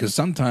understandable because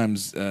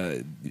sometimes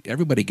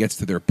everybody gets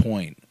to their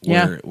point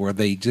where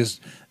they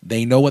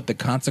know what the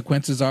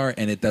consequences are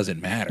and it doesn't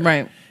matter.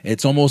 Right.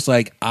 It's almost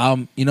like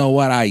you know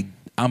what,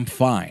 I'm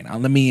fine.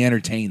 Let me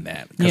entertain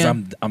that because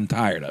I'm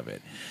tired of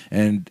it.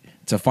 And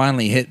to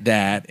finally hit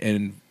that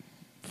and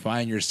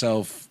find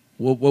yourself.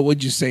 What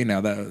would you say now?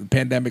 The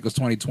pandemic was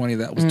 2020.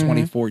 That was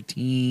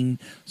 2014.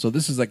 So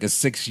this is like a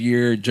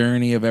 6-year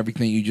journey of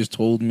everything you just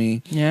told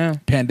me. Yeah.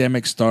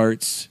 Pandemic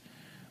starts.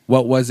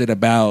 What was it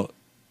about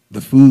the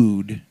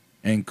food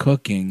and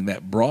cooking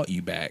that brought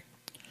you back?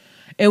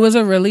 It was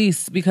a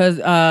release because,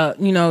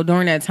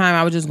 during that time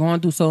I was just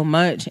going through so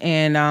much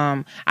and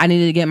I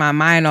needed to get my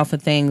mind off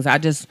of things. I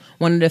just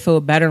wanted to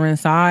feel better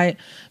inside.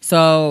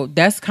 So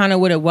that's kind of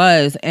what it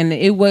was. And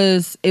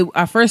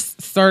I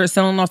first started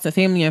selling off to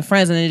family and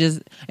friends and it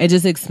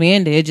just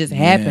expanded. It just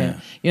happened.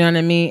 Yeah. You know what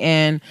I mean?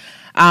 And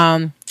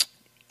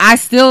I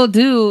still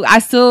do. I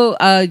still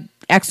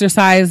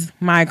exercise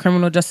my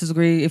criminal justice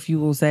degree, if you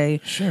will say.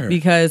 Sure.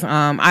 Because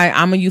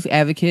I'm a youth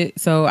advocate.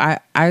 So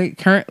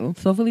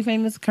Soulfully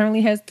Famous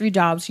currently has 3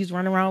 jobs. She's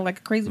running around like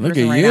a crazy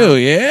person right now. Look at you,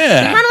 yeah.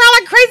 She's running around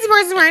like a crazy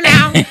person right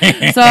now.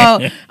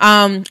 So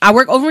I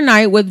work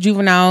overnight with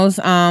juveniles.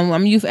 I'm a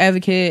youth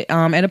advocate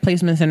at a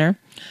placement center.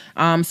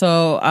 And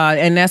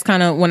that's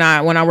kind of when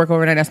I work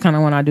overnight, that's kind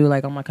of when I do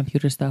like all my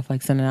computer stuff,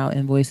 like sending out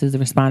invoices,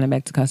 responding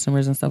back to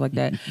customers and stuff like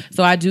that.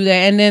 So I do that.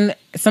 And then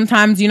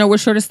sometimes, we're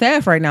short of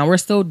staff right now. We're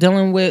still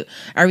dealing with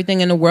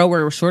everything in the world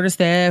where we're short of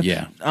staff.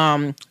 Yeah.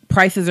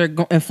 Prices are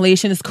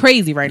inflation is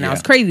crazy right now. Yeah,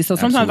 it's crazy. So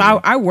sometimes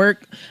I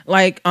work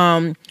like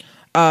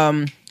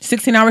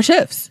 16-hour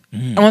shifts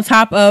on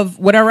top of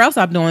whatever else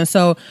I'm doing.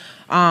 So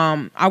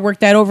I work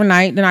that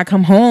overnight, then I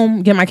come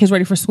home, get my kids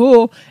ready for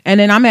school, and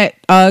then I'm at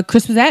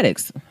Crispus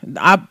Attucks.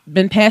 I've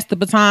been passed the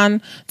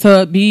baton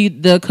to be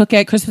the cook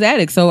at Crispus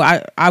Attucks. So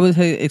I would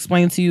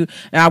explain to you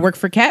that I work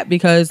for CAP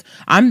because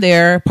I'm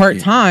there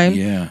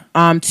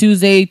part-time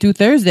Tuesday through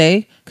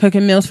Thursday,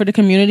 cooking meals for the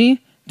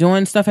community,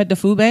 doing stuff at the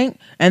food bank,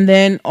 and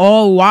then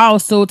all while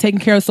still taking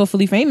care of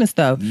Soulfully Famous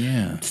stuff.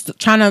 Yeah.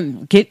 Trying to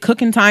get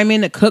cooking time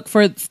in to cook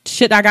for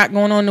shit I got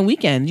going on the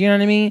weekend. You know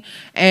what I mean?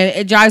 And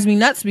it drives me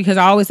nuts because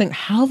I always think,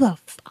 how the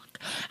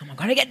fuck am I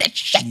going to get that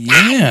shit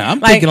done? Yeah,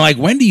 I'm thinking like,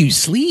 when do you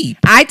sleep?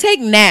 I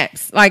take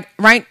naps.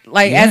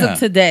 As of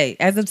today,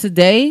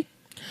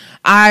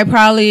 I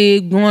probably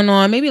going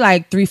on maybe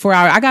like 3-4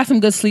 hours. I got some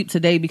good sleep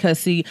today because,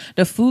 see,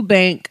 the food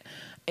bank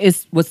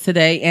was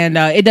today, and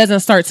it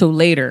doesn't start till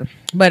later.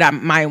 But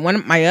my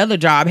other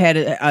job had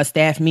a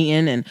staff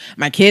meeting, and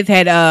my kids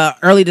had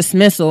early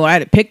dismissal. I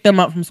had to pick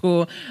them up from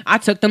school. I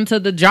took them to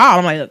the job.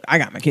 I'm like, look, I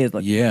got my kids.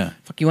 Like,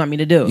 fuck you want me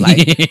to do? Like,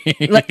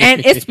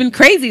 and it's been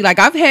crazy. Like,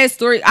 I've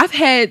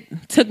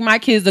took my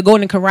kids to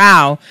Golden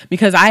Corral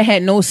because I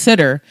had no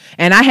sitter,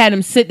 and I had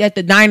them sit at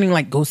the dining,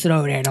 like, go sit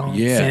over there, don't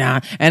sit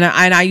down. And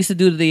I used to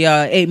do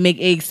the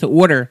make eggs to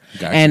order,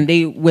 and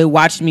they would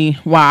watch me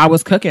while I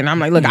was cooking. I'm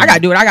like, look, I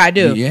gotta do what I gotta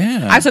do.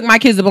 Yeah. I took my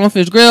kids to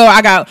Bonefish Grill.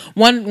 I got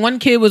one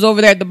kid was over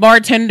there at the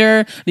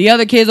bartender. The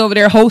other kid's over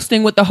there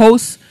hosting with the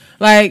host.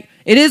 Like,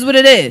 it is what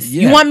it is.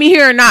 Yeah. You want me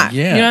here or not?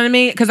 Yeah. You know what I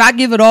mean? Because I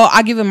give it all.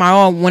 I give it my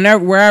all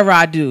wherever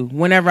I do.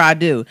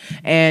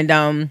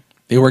 And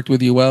they worked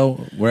with you well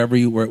whenever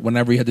you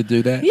had to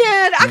do that.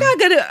 Yeah,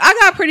 I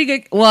got pretty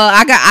good. Well,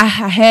 I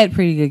had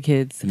pretty good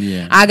kids.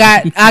 Yeah, I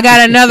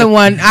got another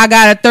one. I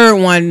got a third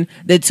one,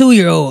 the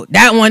 2-year-old.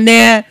 That one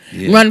there,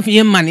 run for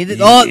your money.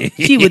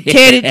 She would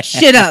tear the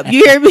shit up.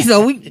 You hear me?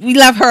 So we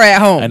left her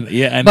at home.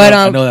 I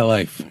know that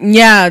life.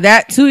 Yeah,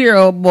 that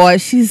 2-year-old boy,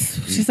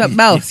 she's up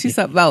both. She's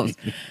up both.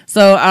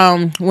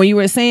 So when you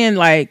were saying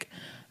like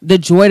the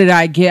joy that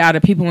I get out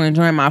of people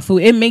enjoying my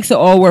food, it makes it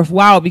all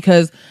worthwhile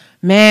because,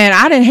 man,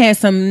 I done had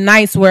some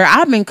nights where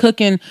I've been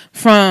cooking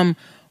from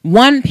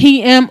 1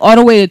 p.m. all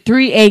the way to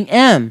 3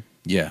 a.m.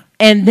 Yeah.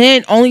 And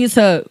then only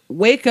to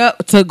wake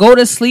up, to go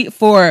to sleep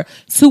for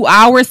 2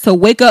 hours, to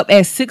wake up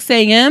at 6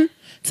 a.m.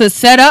 to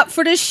set up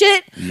for this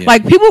shit. Yeah.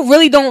 Like, people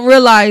really don't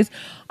realize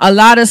a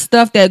lot of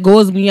stuff that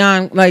goes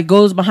beyond, like,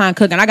 goes behind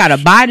cooking. I gotta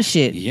buy the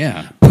shit.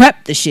 Yeah.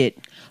 Prep the shit.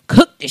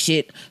 Cook the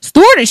shit.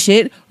 Store the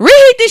shit.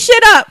 Reheat the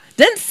shit up.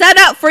 Then set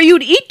up for you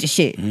to eat the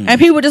shit. And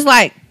people just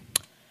like,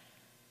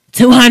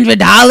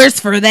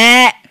 $200 for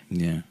that?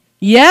 Yeah.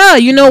 Yeah,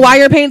 you know why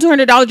you're paying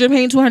 $200? You're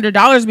paying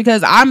 $200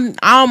 because I'm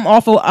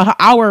off of an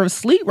hour of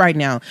sleep right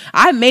now.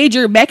 I made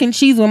your mac and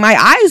cheese with my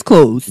eyes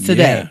closed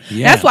today.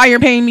 Yeah. That's why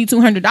you're paying me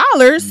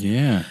 $200.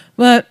 Yeah.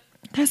 But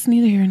that's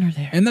neither here nor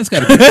there. And that's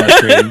got to be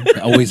frustrating.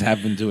 Always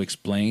having to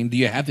explain. Do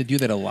you have to do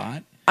that a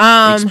lot?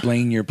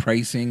 Explain your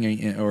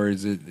pricing, or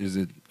is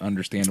it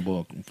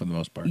understandable for the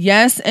most part?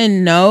 Yes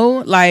and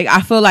no. Like,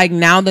 I feel like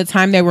now the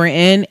time that we're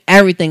in,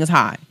 everything is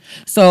high.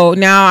 So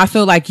now I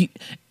feel like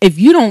if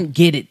you don't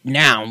get it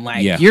now,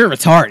 like, you're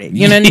retarded.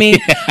 You know what I mean?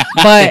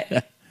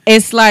 But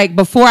it's like,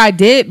 before I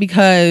did,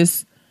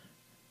 because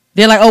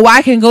they're like, oh, well,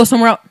 I can go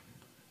somewhere else.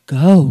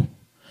 Go.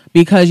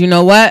 Because you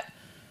know what?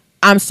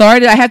 I'm sorry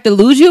that I have to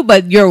lose you,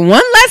 but you're one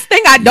less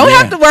thing I don't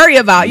have to worry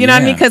about. You know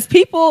what I mean? Because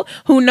people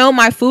who know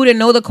my food and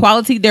know the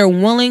quality, they're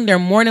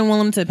more than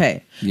willing to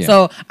pay. Yeah.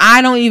 So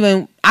I don't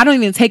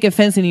even take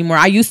offense anymore.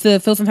 I used to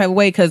feel some type of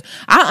way because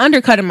I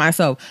undercutted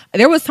myself.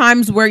 There was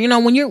times where, you know,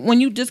 when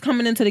you just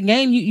coming into the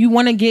game, you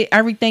want to get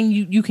everything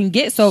you can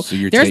get. So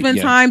there's been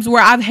times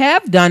where I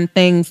have done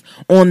things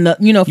on the,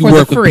 you know, for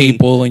the free. With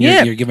people and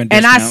you're giving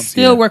discounts. And I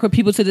still work with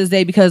people to this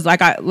day because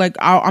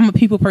I'm a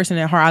people person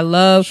at heart.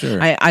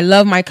 I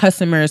love my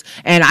customers,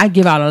 and I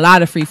give out a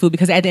lot of free food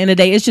because at the end of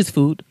the day, it's just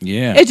food.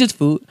 Yeah. It's just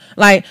food.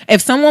 Like,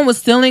 if someone was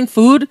stealing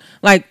food,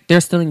 like,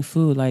 they're stealing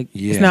food. Like,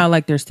 it's not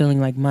like they're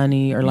stealing like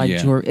money or like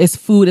jewelry. It's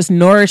food. It's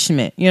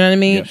nourishment. You know what I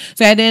mean? Yep.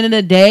 So at the end of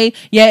the day,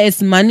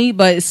 it's money,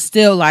 but it's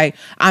still like,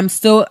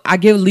 I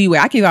give leeway.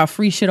 I give out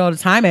free shit all the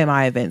time at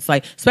my events.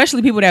 Like,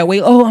 especially people that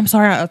wait, oh, I'm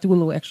sorry, I threw a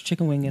little extra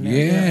chicken wing in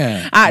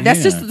there.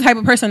 That's just the type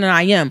of person that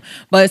I am.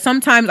 But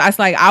sometimes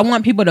I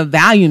want people to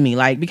value me.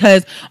 Like,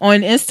 because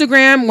on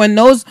Instagram, when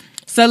those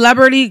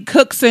celebrity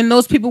cooks and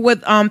those people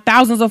with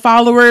thousands of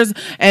followers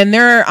and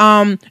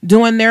they're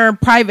doing their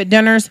private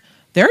dinners,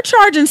 they're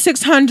charging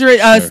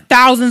 $600,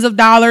 thousands of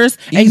dollars,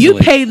 and you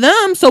pay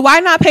them. So why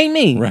not pay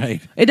me?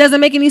 Right. It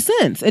doesn't make any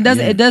sense. It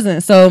doesn't. It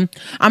doesn't. So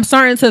I'm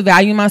starting to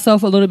value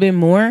myself a little bit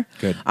more.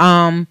 Good.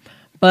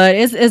 But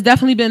it's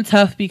definitely been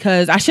tough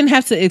because I shouldn't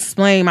have to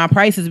explain my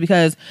prices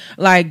because,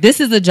 like, this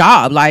is a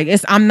job. Like,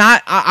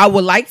 I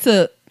would like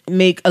to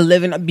make a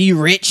living, be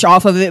rich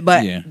off of it,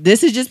 but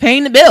this is just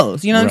paying the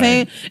bills. You know what I'm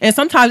saying? And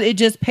sometimes it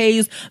just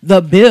pays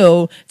the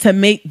bill to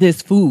make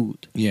this food.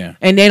 Yeah.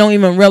 And they don't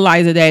even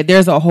realize that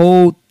there's a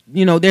whole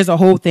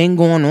thing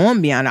going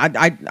on beyond.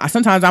 I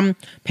sometimes I'm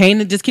paying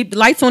to just keep the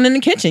lights on in the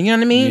kitchen. You know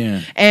what I mean?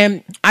 Yeah.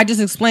 And I just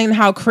explained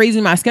how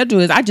crazy my schedule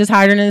is. I just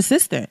hired an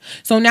assistant.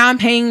 So now I'm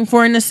paying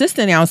for an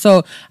assistant now.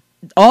 So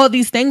all of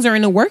these things are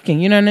in the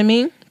working. You know what I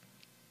mean?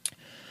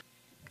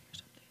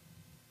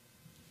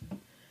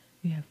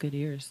 You have good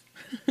ears.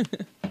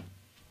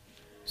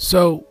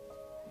 So,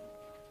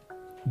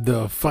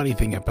 the funny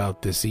thing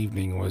about this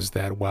evening was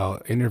that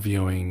while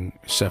interviewing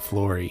Chef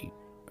Lory,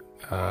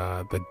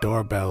 the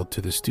doorbell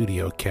to the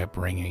studio kept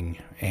ringing,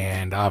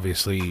 and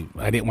obviously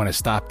I didn't want to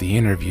stop the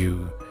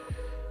interview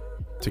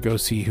to go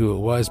see who it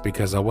was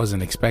because I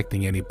wasn't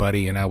expecting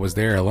anybody, and I was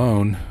there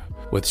alone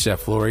with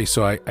Chef Lory,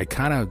 so I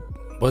kind of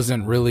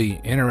wasn't really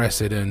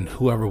interested in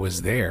whoever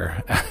was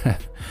there.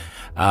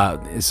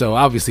 So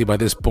obviously by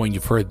this point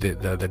you've heard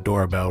the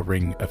doorbell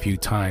ring a few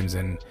times,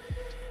 and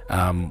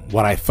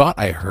what I thought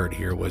I heard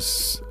here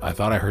was I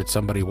thought I heard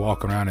somebody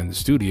walk around in the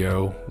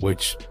studio,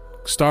 which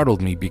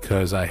startled me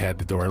because I had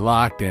the door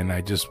locked and I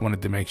just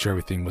wanted to make sure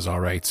everything was all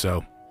right.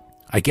 So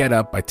I get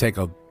up, I take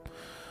a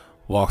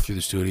walk through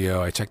the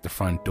studio, I check the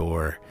front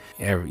door,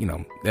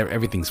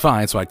 everything's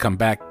fine. So I come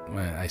back,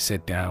 I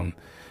sit down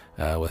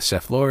with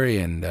Chef Lory,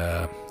 and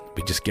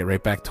we just get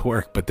right back to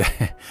work. But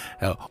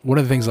one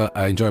of the things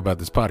I enjoy about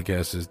this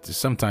podcast is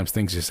sometimes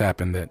things just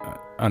happen that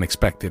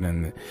unexpected.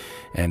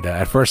 And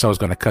at first I was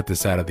going to cut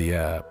this out of the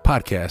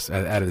podcast,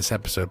 out of this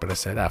episode, but I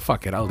said,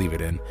 fuck it, I'll leave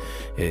it in.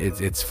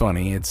 It's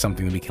funny. It's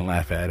something that we can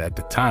laugh at. At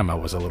the time I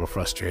was a little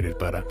frustrated,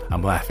 but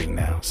I'm laughing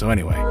now. So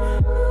anyway.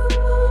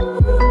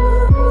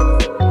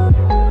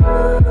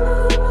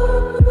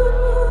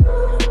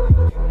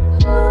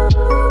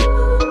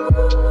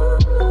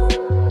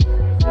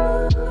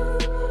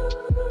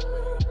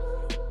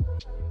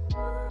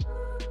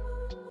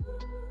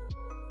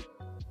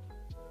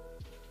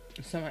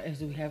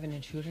 Do we have an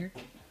intruder?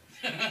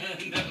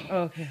 No. Oh,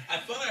 okay. I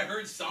thought I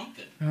heard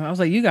something. I was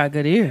like, you got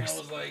good ears. I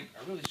was like,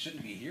 I really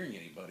shouldn't be hearing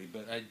anybody,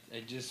 but I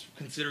just,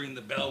 considering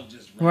the bell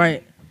just rang.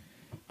 Right.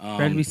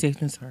 Better be safe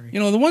than sorry. You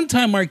know, the one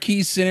time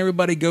Marquise and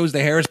everybody goes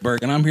to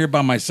Harrisburg and I'm here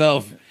by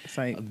myself, It's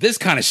like, this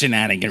kind of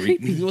shenanigan.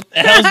 What the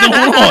hell's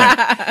going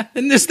on?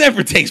 And this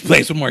never takes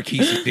place when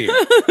Marquise is here.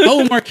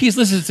 Oh, Marquise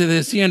listens to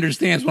this. He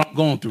understands what I'm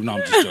going through. No,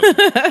 I'm just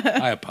joking.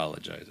 I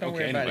apologize. Don't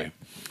worry Okay,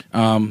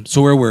 anyway.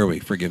 So where were we?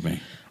 Forgive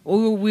me.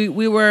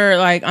 we were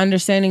like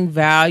understanding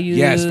values.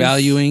 Yes,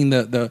 valuing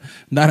the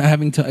not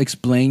having to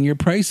explain your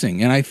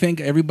pricing. And I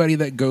think everybody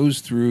that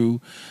goes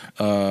through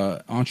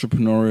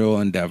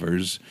entrepreneurial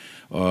endeavors,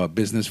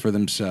 business for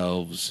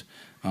themselves,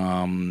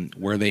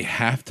 where they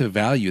have to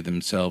value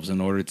themselves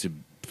in order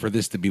for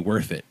this to be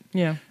worth it.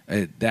 Yeah.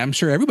 I'm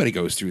sure everybody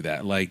goes through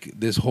that. Like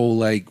this whole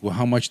like, well,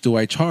 how much do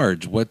I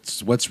charge?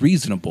 What's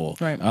reasonable?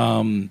 Right.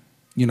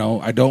 You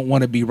know, I don't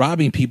want to be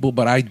robbing people,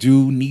 but I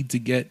do need to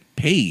get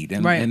paid,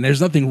 and right. and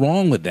there's nothing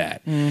wrong with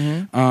that.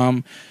 Mm-hmm.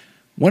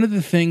 One of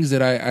the things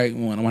that I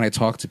when I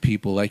talk to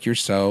people like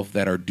yourself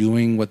that are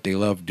doing what they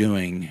love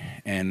doing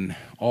and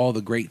all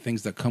the great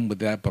things that come with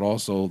that, but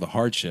also the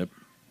hardship,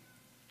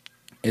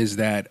 is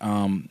that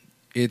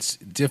it's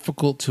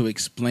difficult to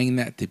explain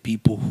that to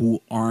people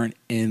who aren't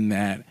in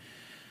that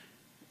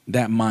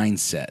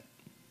mindset.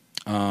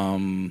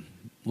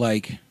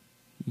 Like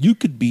you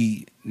could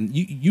be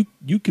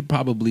you could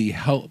probably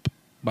help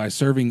by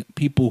serving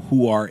people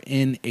who are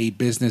in a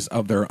business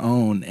of their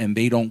own and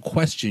they don't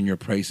question your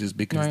prices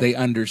because right. they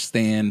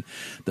understand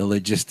the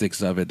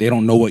logistics of it. They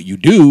don't know what you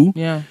do.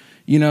 Yeah.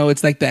 You know,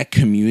 it's like that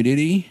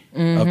community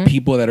of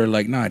people that are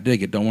like, nah,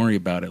 dig it. Don't worry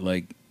about it.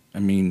 Like, I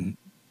mean,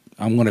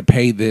 I'm going to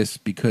pay this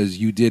because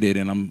you did it,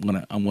 and I'm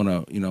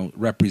gonna, you know,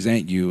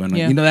 represent you, and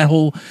you know that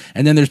whole.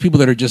 And then there's people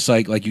that are just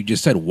like you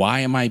just said,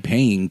 why am I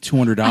paying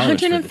 $200?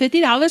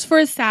 $150 for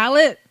a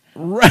salad?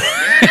 Right.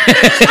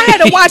 I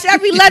had to watch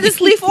every lettuce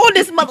leaf on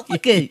this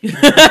motherfucker.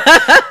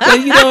 But,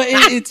 you know,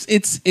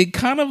 it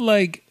kind of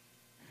like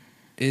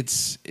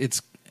it's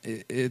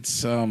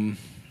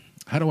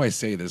how do I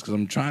say this? Because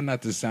I'm trying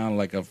not to sound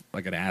like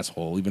an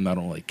asshole, even though I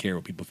don't really care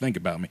what people think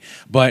about me,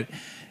 but.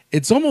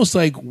 It's almost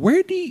like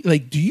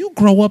do you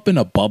grow up in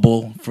a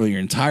bubble for your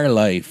entire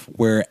life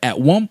where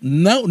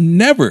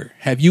never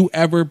have you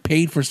ever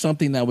paid for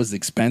something that was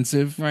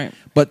expensive, right?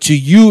 But to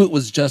you it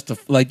was just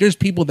like there's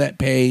people that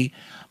pay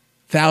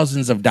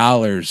thousands of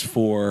dollars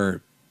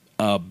for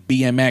a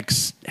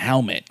BMX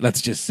helmet,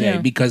 let's just say,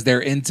 because they're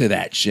into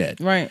that shit,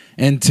 right?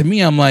 And to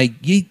me, I'm like,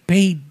 you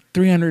paid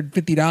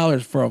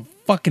 $350 for a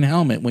fucking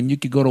helmet when you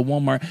could go to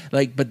Walmart,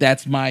 like, but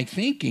that's my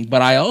thinking.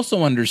 But I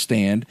also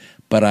understand.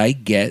 But I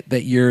get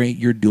that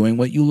you're doing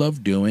what you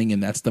love doing,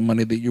 and that's the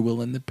money that you're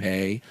willing to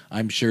pay.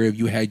 I'm sure if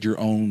you had your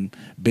own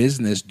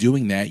business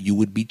doing that, you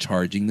would be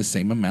charging the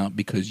same amount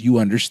because you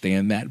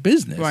understand that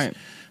business. Right.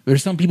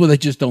 There's some people that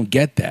just don't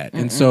get that,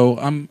 and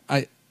so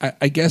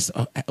I guess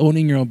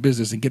owning your own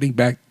business and getting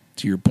back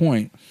to your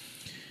point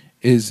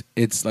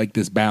it's like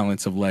this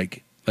balance of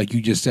like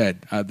you just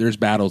said. There's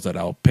battles that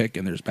I'll pick,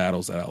 and there's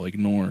battles that I'll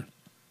ignore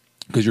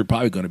because you're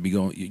probably going to be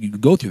going. You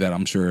go through that,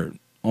 I'm sure.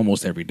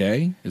 Almost every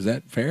day. Is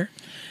that fair?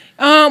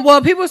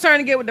 Well, people are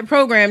starting to get with the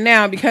program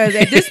now because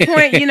at this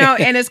point, you know,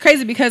 and it's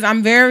crazy because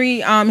I'm very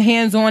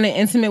hands-on and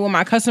intimate with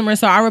my customers.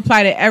 So I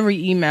reply to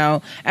every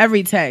email,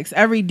 every text,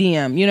 every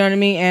DM, you know what I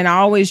mean? And I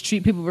always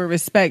treat people with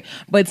respect.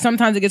 But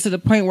sometimes it gets to the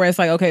point where it's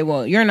like, okay,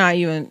 well, you're not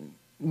even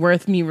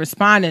worth me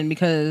responding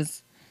because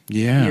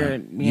you're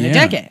being a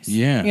jackass.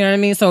 Yeah. You know what I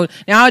mean? So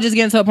now I'll just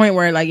get to a point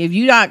where, like, if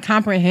you're not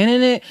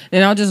comprehending it,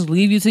 then I'll just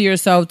leave you to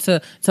yourself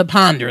to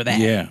ponder that.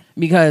 Yeah.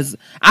 Because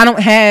I don't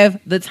have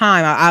the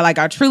time.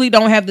 I truly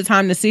don't have the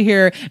time to sit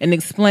here and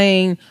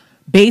explain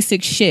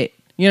basic shit.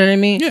 You know what I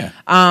mean?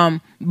 Yeah.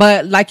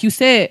 But like you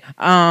said,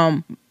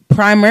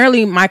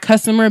 primarily my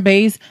customer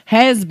base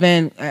has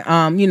been,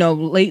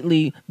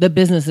 lately the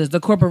businesses,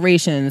 the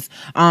corporations,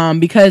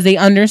 because they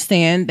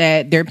understand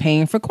that they're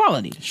paying for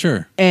quality.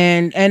 Sure.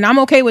 And I'm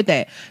okay with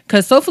that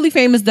because Soulfully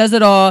Famous does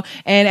it all.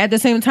 And at the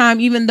same time,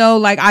 even though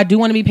like I do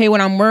want to be paid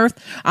what I'm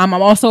worth, I'm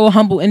also a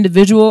humble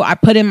individual. I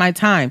put in my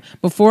time.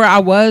 Before I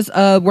was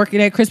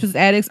working at Crispus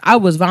Addicts, I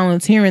was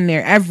volunteering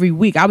there every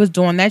week. I was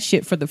doing that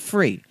shit for the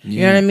free.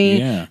 You know what I mean?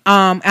 Yeah.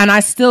 And I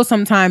still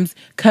sometimes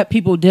cut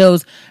people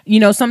deals.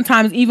 You know,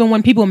 sometimes even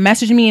when people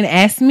message me and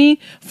ask me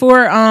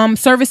for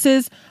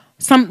services,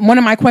 one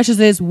of my questions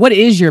is, what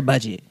is your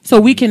budget? So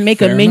we can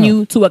make a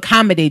menu to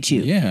accommodate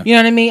you. Yeah. You know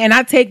what I mean? And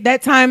I take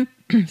that time,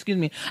 excuse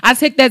me, I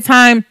take that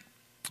time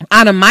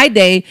out of my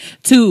day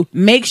to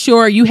make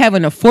sure you have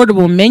an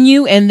affordable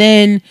menu, and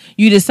then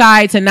you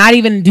decide to not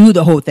even do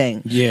the whole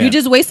thing. Yeah. You're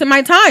just wasting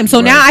my time. So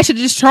now I should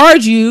just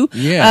charge you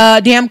a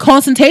damn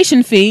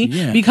consultation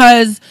fee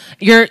because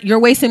you're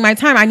wasting my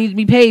time. I need to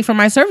be paid for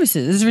my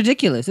services. It's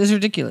ridiculous. It's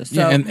ridiculous. So.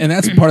 Yeah, and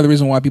that's part of the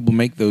reason why people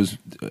make those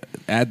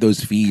add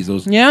those fees,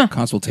 those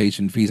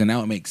consultation fees, and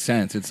now it makes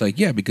sense. It's like,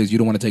 because you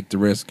don't want to take the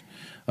risk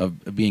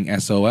of being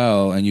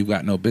SOL and you've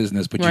got no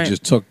business, but you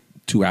just took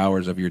 2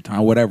 hours of your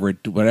time, whatever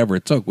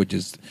it took, which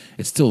is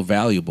it's still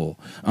valuable.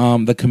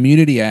 The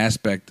community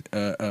aspect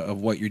of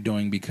what you're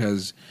doing,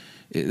 because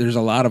there's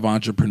a lot of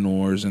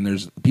entrepreneurs and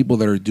there's people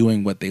that are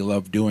doing what they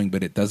love doing,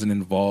 but it doesn't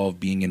involve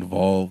being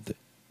involved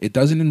it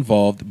doesn't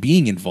involve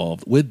being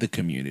involved with the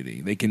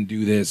community. They can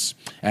do this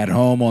at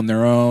home on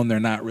their own. They're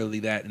not really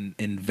that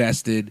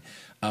invested.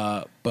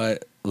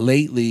 But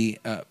lately,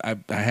 I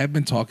have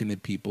been talking to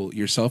people,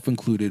 yourself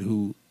included,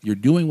 who you're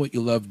doing what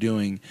you love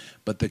doing,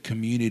 but the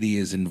community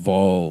is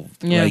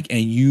involved, and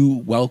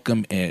you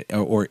welcome it,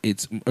 or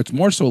it's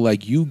more so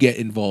like you get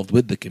involved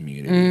with the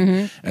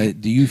community.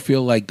 Do you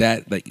feel like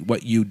that, like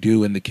what you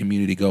do and the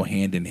community go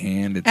hand in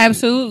hand?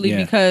 Absolutely,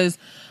 because.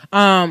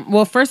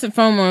 Well, first and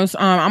foremost,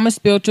 I'm a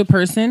spiritual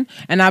person,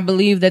 and I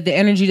believe that the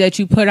energy that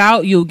you put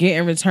out, you'll get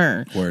in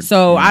return. Word.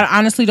 So I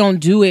honestly don't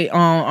do it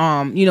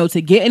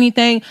to get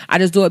anything. I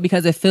just do it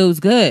because it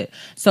feels good.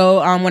 So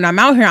when I'm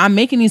out here, I'm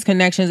making these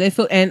connections.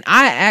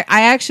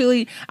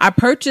 I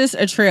purchased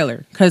a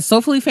trailer because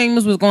Soulfully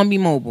Famous was going to be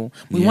mobile.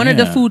 We wanted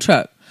the food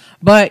truck,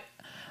 but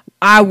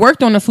I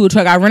worked on the food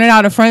truck. I rented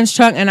out a friend's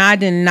truck, and I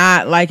did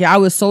not like it. I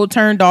was so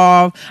turned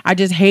off. I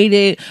just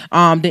hated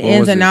the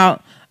ins and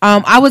outs.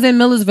 I was in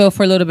Millersville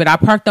for a little bit. I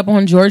parked up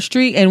on George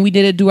Street, and we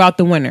did it throughout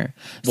the winter.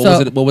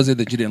 What was it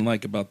that you didn't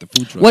like about the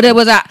food truck? What it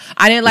was,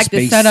 I didn't like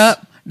the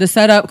setup. The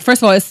setup,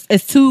 first of all,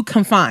 it's too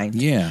confined.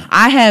 Yeah.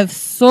 I have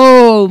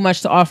so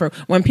much to offer.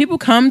 When people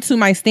come to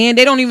my stand,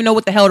 they don't even know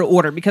what the hell to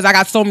order because I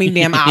got so many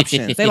damn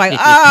options. They're like,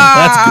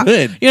 that's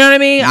good. You know what I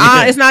mean?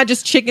 Yeah. It's not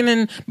just chicken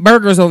and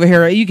burgers over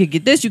here. You could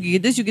get this, you could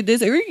get this, you could get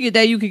this, or you could get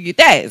that, you could get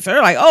that. So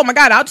they're like, oh my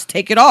God, I'll just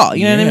take it all.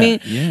 You know what I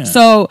mean? Yeah.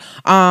 So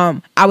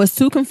I was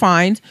too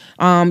confined.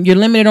 You're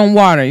limited on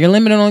water. You're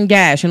limited on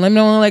gas. You're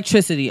limited on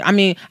electricity. I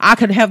mean, I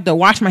could have to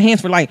wash my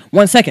hands for like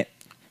 1 second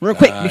real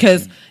quick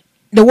because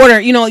the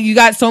water, you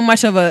got so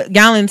much of a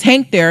gallon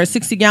tank there, a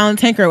 60-gallon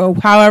tank or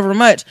however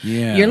much.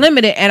 Yeah. You're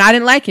limited, and I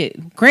didn't like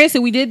it. Granted,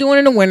 we did do it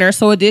in the winter,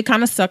 so it did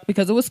kind of suck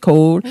because it was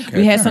cold. Okay,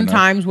 we had some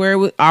times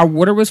where our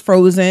water was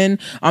frozen,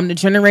 the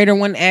generator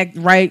wouldn't act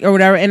right or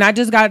whatever, and I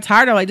just got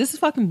tired of this is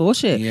fucking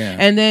bullshit. Yeah.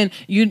 And then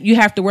you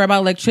have to worry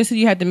about electricity.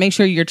 You have to make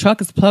sure your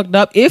truck is plugged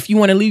up if you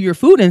want to leave your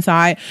food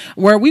inside.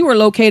 Where we were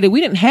located, we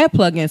didn't have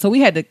plug-in, so we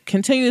had to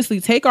continuously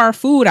take our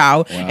food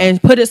out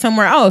and put it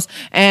somewhere else,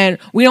 and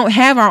we don't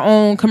have our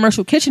own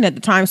commercial kitchen at the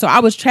time, so I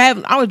was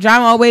driving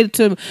all the way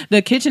to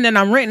the kitchen that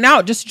I'm renting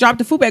out just to drop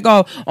the food back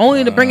off,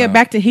 only to bring it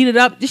back to heat it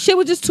up. This shit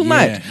was just too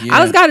much. Yeah.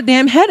 I was got a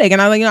damn headache, and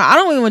I was like, I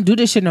don't even want to do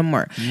this shit no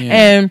more.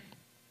 And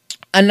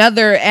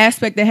another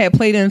aspect that had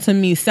played into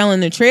me selling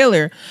the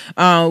trailer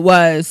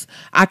was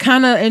I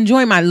kind of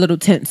enjoy my little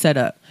tent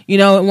setup.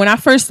 When I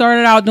first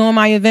started out doing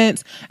my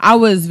events, I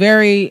was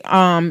very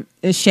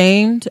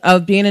ashamed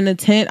of being in a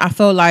tent. I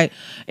felt like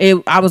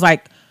I was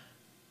like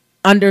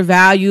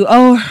undervalued.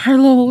 Oh, her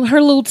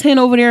little tent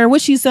over there.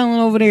 What's she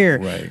selling over there?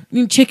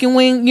 Right. Chicken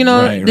wing.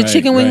 The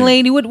chicken wing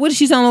lady. What is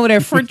she selling over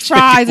there? French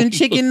fries and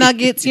chicken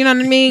nuggets. You know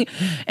what I mean?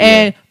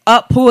 And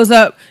up pulls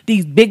up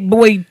these big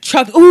boy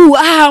trucks. Ooh,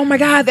 oh my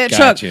God, that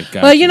truck.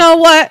 But you know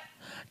what?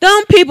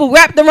 Them people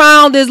wrapped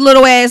around this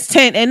little ass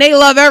tent and they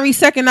love every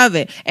second of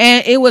it.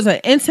 And it was an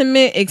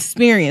intimate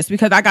experience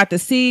because I got to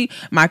see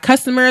my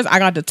customers. I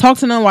got to talk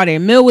to them while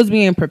their meal was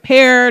being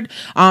prepared.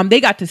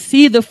 They got to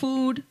see the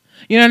food.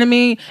 You know what I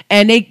mean?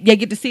 And they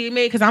get to see it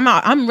made because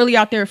I'm really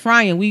out there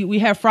frying. We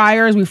have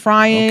fryers. We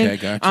frying. Okay,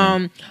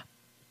 gotcha.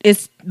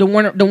 It's the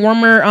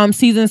warmer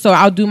season, so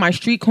I'll do my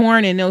street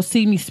corn, and they'll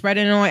see me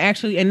spreading it on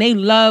actually, and they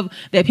love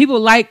that. People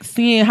like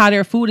seeing how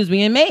their food is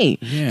being made.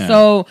 Yeah.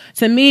 So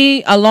to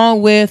me,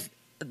 along with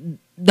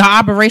the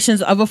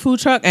operations of a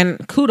food truck,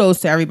 and kudos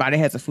to everybody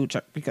that has a food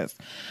truck because,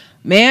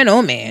 man,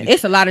 oh man,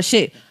 it's a lot of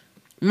shit.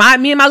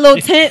 Me and my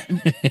little tent,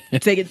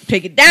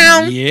 pick it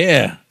down,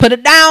 put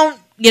it down.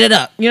 Get it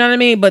up. You know what I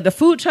mean? But the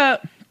food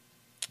truck,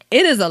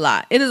 it is a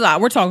lot.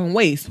 We're talking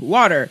waste,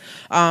 water.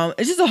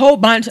 It's just a whole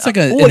bunch of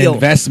oil. An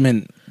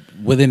investment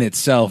within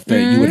itself that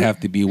you would have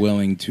to be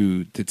willing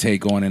to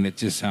take on, and it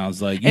just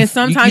sounds like... And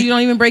sometimes you don't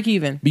even break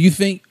even. But you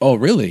think, oh,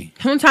 really?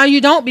 Sometimes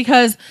you don't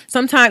because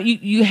sometimes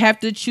you have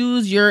to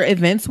choose your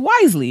events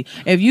wisely.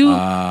 If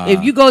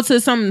you go to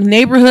some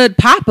neighborhood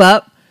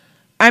pop-up,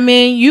 I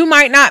mean, you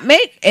might not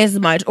make as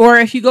much. Or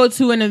if you go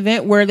to an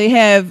event where they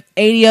have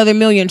 80 other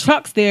million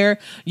trucks there,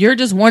 you're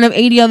just one of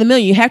 80 other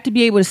million. You have to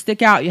be able to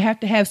stick out. You have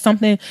to have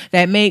something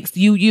that makes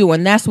you.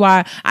 And that's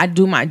why I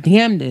do my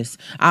damnedest.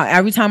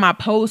 Every time I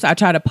post, I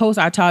try to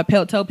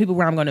tell people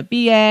where I'm going to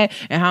be at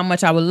and how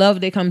much I would love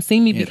if they come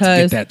see me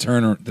because to get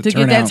that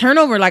get that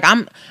turnover. Like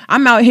I'm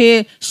out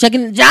here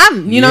shucking the job.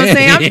 You know what I'm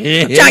saying? I'm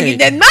trying to get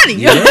that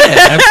money.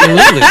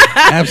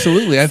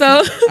 Absolutely.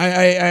 So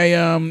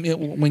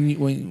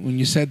when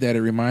you said that,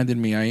 it reminded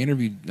me. I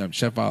interviewed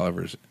Chef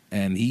Oliver's,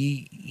 and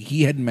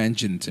he had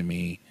mentioned to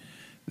me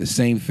the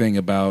same thing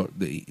about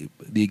the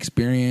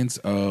experience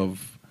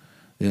of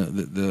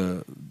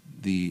the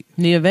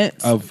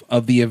events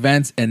of the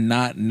events and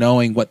not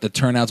knowing what the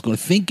turnout's going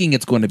to, thinking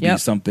it's going to be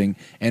something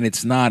and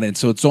it's not, and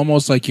so it's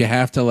almost like you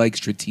have to like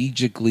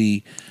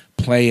strategically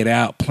plan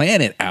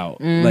it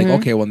out. Like,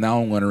 okay, well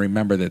now I'm going to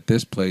remember that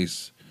this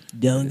place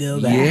Don't go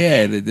back.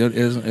 Yeah,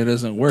 it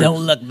doesn't work.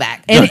 Don't look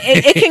back. And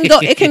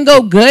it can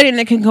go good and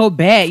it can go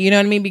bad. You know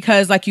what I mean?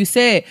 Because like you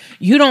said,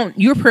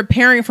 you're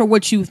preparing for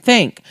what you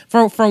think.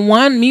 For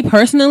one, me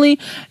personally,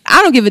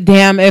 I don't give a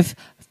damn if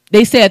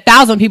they say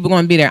 1,000 people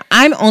going to be there.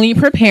 I'm only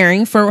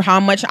preparing for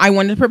how much I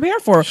want to prepare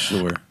for.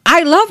 Sure.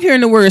 I love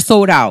hearing the word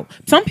sold out.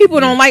 Some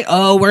people don't like,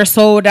 oh, we're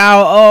sold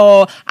out.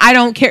 Oh, I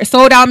don't care.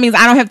 Sold out means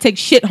I don't have to take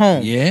shit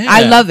home. Yeah.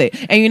 I love it.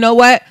 And you know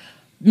what?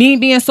 Me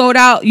being sold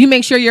out, you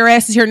make sure your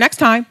ass is here next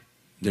time.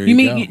 There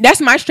you go.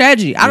 That's my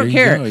strategy. I don't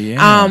care. Go,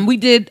 yeah. We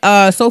did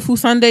Soulful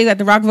Sundays at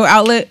the Rockville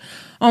outlet.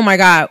 Oh my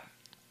God.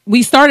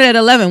 We started at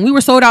 11. We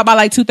were sold out by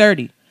like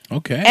 2:30.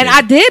 Okay. And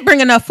I did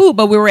bring enough food,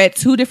 but we were at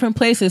 2 different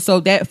places,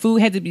 so that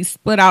food had to be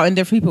split out in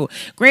different people.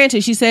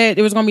 Granted, she said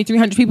there was going to be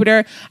 300 people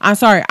there. I'm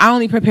sorry. I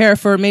only prepared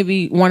for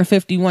maybe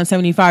 150,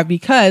 175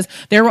 because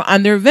there were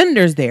other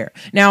vendors there.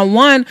 Now,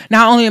 not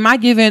only am I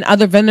giving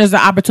other vendors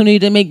the opportunity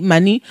to make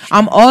money,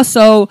 I'm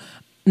also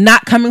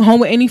not coming home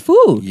with any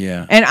food.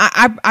 Yeah. And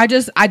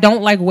I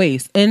don't like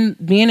waste. And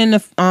being in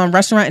the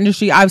restaurant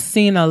industry, I've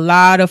seen a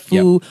lot of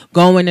food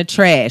go in the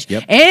trash.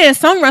 Yep. And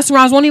some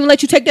restaurants won't even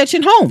let you take that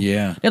shit home.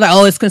 Yeah. They're like,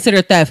 oh, it's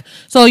considered theft.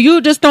 So you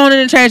just throwing it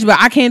in the trash, but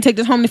I can't take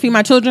this home to feed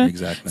my children.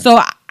 Exactly.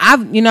 So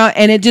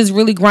and it just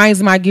really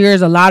grinds my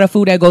gears, a lot of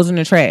food that goes in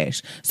the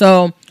trash.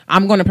 So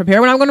I'm going to prepare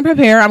what I'm going to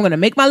prepare. I'm going to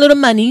make my little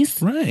monies.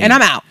 Right. And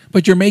I'm out.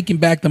 But you're making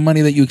back the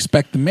money that you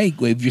expect to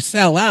make. If you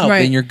sell out,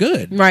 then you're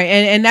good. Right.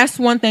 And that's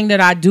one thing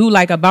that I do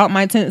like about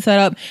my tent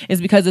setup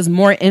is because it's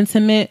more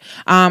intimate.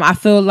 I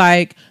feel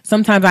like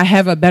sometimes I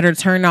have a better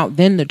turnout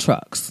than the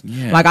trucks.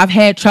 Yeah. Like I've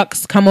had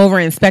trucks come over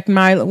and inspect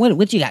my,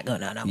 what you got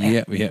going on over there?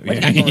 Yeah. What you got going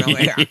on over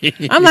here?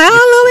 I'm like, oh,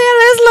 a little bit of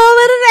this, a little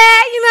bit of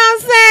that. You know what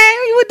I'm saying?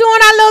 We were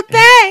doing our little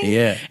thing.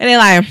 Yeah. And they're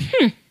like,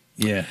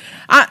 Yeah.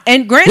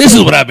 And granted, this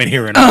is what I've been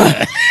hearing.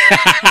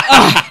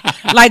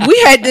 Like we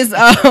had this,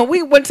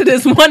 we went to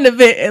this one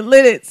event at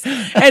Linnet's,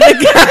 and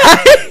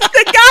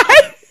the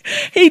guy,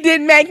 he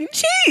did mac and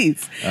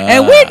cheese,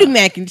 and we do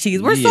mac and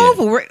cheese. We're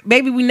soulful. We're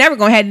never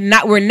not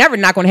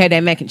gonna have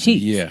that mac and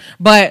cheese. Yeah.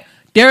 But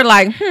they're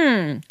like,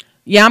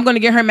 yeah, I'm gonna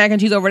get her mac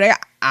and cheese over there.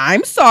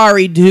 I'm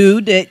sorry,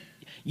 dude, that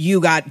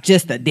you got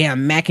just a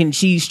damn mac and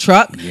cheese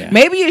truck. Yeah.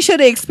 Maybe you should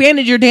have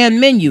expanded your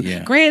damn menu.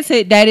 Yeah.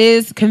 Granted, that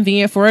is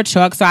convenient for a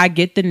truck, so I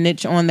get the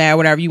niche on that,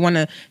 whatever. You want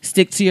to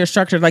stick to your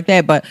structure like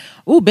that. But,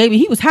 ooh, baby,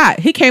 he was hot.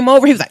 He came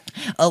over. He was like,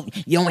 oh,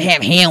 you don't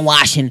have hand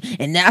washing.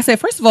 And then I said,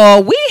 first of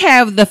all, we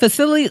have the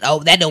facilities.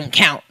 Oh, that don't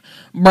count.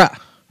 Bruh.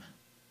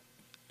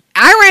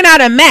 I ran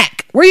out of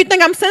mac. Where you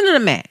think I'm sending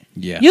them at?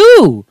 Yeah.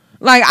 You.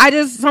 Like, I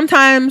just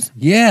sometimes...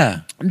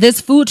 Yeah.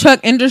 This food truck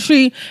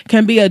industry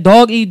can be a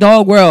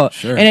dog-eat-dog world.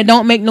 Sure. And it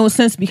don't make no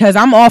sense because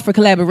I'm all for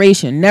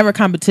collaboration, never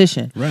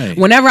competition. Right.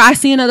 Whenever I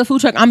see another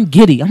food truck, I'm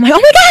giddy. I'm like, oh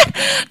my God,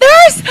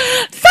 there's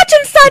such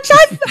and such.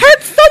 I've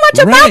heard so much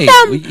about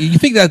them. You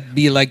think that'd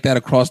be like that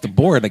across the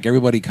board? Like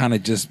everybody kind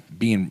of just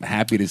being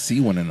happy to see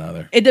one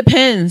another? It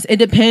depends. It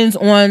depends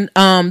on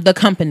the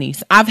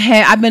companies.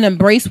 I've been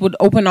embraced with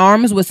open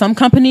arms with some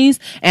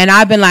companies, and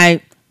I've been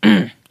like,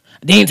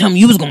 they didn't tell me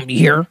you was going to be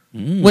here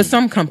with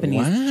some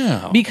companies.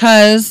 Wow.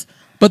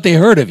 But they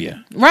heard of you.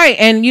 Right.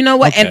 And you know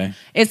what? Okay. And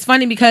it's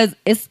funny because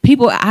it's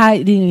people I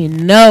didn't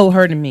even know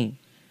heard of me.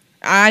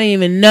 I'd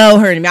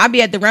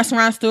be at the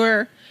restaurant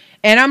store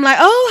and I'm like,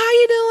 oh, how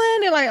you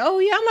doing? They're like, oh,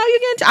 yeah, I'm like, you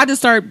getting... I just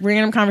start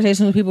random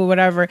conversations with people,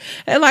 whatever.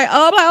 They're like,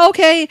 oh, I'm like,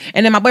 okay.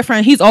 And then my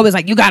boyfriend, he's always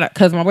like, you got it.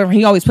 Because my boyfriend,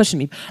 he always pushing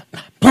me.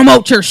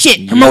 Promote your shit.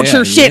 Yeah.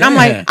 I'm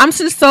like, I'm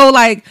so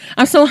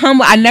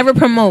humble. I never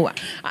promote.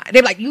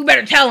 They're like, you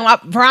better tell them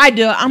before I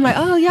do it. I'm like,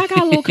 oh, yeah, I got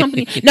a little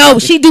company. No,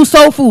 she do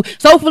Soulful.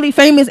 Soulfully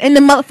famous in the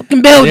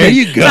motherfucking building. There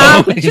you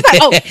go. She's like,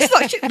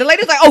 the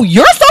lady's like, oh,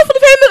 you're Soulfully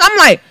famous? I'm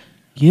like,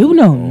 you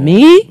know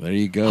me. There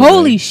you go.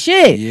 Holy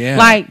shit. Yeah.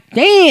 Like,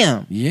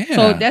 damn. Yeah.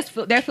 So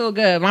that feel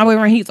good. My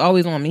boyfriend, he's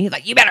always on me. He's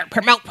like, you better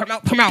promote.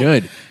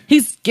 Good.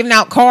 He's giving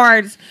out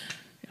cards.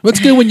 What's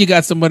good when you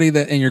got somebody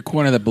that in your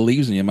corner that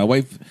believes in you. My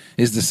wife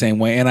is the same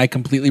way, and I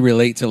completely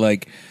relate to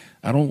like,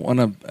 I don't want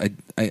to.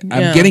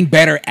 I'm getting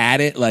better at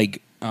it.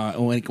 Like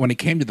when it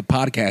came to the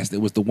podcast, it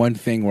was the one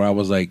thing where I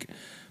was like,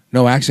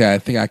 no, actually, I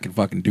think I can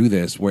fucking do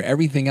this. Where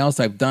everything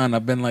else I've done,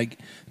 I've been like,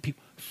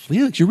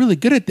 Felix, you're really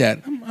good at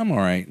that. I'm all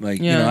right. Like,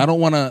 you know, I don't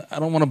want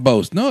to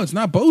boast. No, it's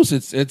not boast.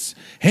 It's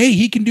hey,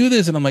 he can do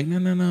this, and I'm like, no,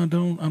 I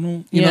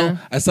don't. You know,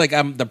 it's like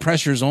the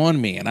pressure's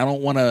on me, and I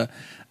don't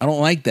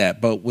like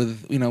that. But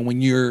with, you know,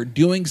 when you're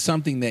doing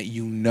something that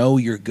you know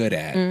you're good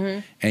at,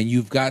 and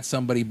you've got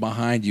somebody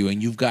behind you,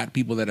 and you've got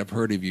people that have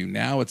heard of you,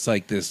 now it's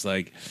like this,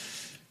 like,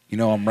 you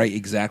know, I'm right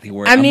exactly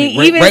where I mean,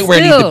 right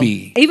where I need to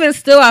be. Even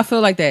still, I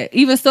feel like that.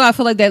 I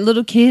feel like that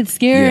little kid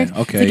scared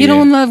to get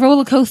on the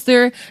roller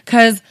coaster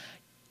because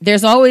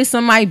there's always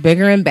somebody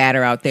bigger and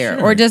badder out there.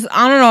 Sure. Or just,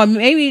 I don't know,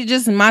 maybe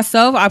just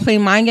myself. I play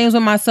mind games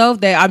with myself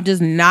that I'm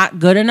just not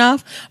good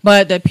enough.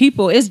 But the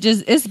people, it's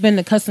been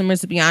the customers,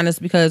 to be honest,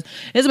 because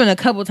it's been a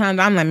couple times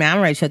I'm like, man,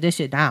 I'm ready to shut this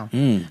shit down.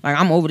 Like,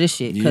 I'm over this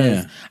shit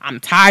because I'm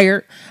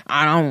tired.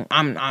 I don't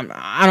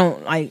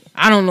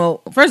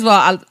know. First of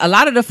all, a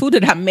lot of the food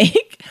that I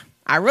make,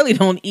 I really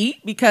don't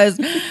eat because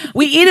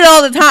we eat it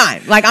all the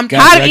time. Like I'm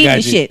tired of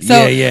eating shit. So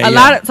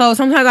so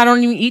sometimes I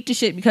don't even eat the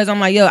shit because I'm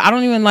like, yo, I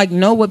don't even like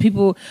know what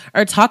people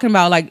are talking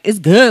about. Like it's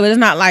good, but it's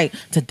not like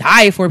to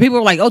die for. People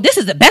are like, oh, this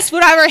is the best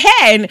food I ever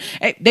had.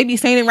 And they be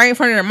saying it right in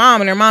front of their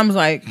mom, and their mom's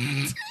like,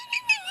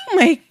 oh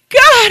my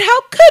God,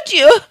 how could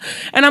you?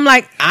 And I'm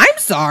like, I'm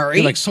sorry.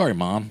 You're like, sorry,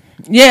 mom.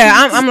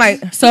 Yeah, I'm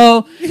like,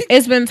 so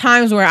it's been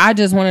times where I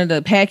just wanted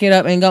to pack it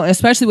up and go,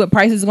 especially with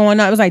prices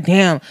going up. It was like,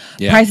 damn,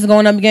 prices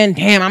going up again.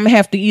 Damn, I'm gonna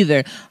have to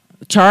either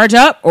charge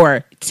up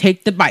or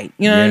take the bite.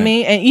 You know what I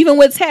mean? And even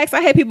with tax, I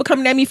had people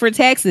coming at me for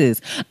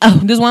taxes. Oh,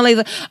 this one lady's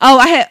like,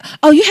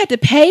 you had to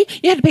pay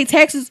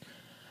taxes.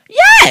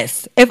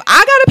 Yes, if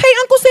I gotta pay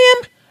Uncle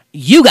Sam,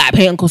 you gotta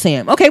pay Uncle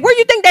Sam. Okay, where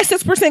you think that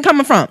 6%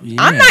 coming from?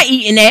 Yeah. I'm not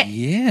eating that.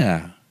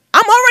 Yeah.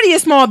 I'm already a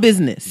small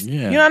business.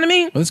 Yeah. You know what I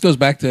mean? Well, this goes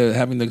back to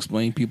having to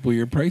explain people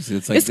your prices.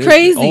 It's like it's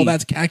crazy. All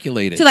that's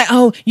calculated. So like,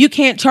 oh, you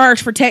can't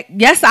charge for tax.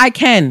 Yes, I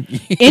can.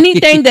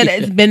 Anything that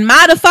has been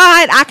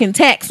modified, I can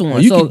tax on.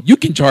 Well, you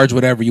can charge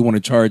whatever you want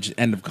to charge.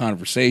 End of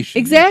conversation.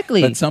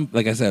 Exactly. But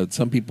like I said,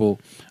 some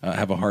people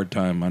have a hard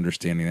time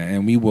understanding that,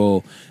 and we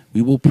will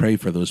pray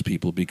for those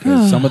people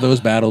because some of those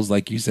battles,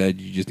 like you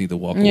said, you just need to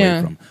walk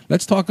away from.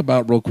 Let's talk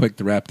about real quick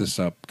to wrap this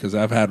up because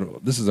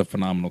this is a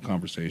phenomenal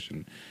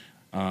conversation.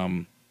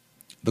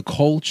 The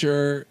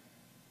culture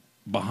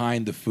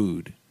behind the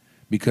food,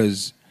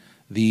 because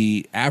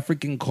the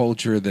African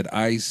culture that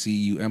I see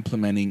you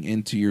implementing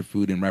into your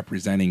food and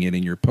representing it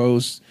in your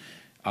posts,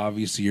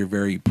 obviously you're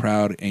very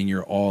proud and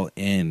you're all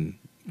in.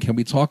 Can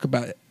we talk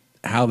about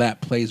how that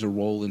plays a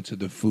role into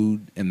the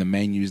food and the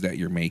menus that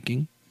you're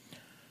making?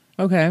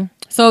 Okay.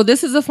 So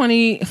this is a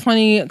funny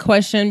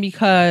question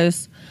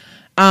because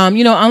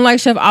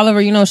unlike Chef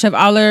Oliver, Chef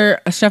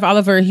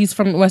Oliver, he's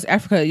from West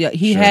Africa.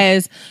 He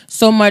has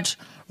so much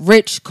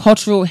rich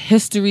cultural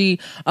history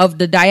of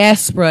the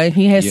diaspora, and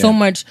he has so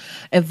much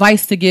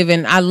advice to give,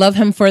 and I love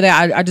him for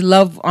that. I just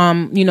love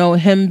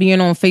him being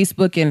on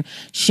Facebook and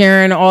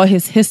sharing all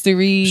his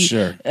history.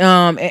 Sure.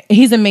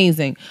 He's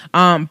amazing.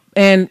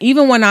 And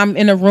even when I'm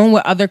in a room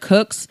with other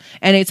cooks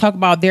and they talk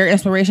about their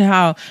inspiration,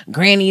 how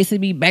Granny used to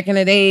be back in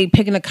the day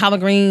picking the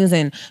collard greens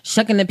and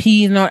shucking the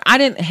peas and all, I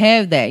didn't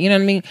have that. You know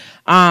what I mean?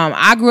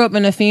 I grew up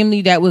in a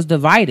family that was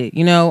divided,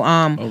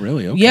 oh,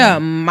 really? Okay. Yeah,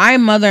 my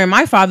mother and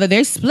my father,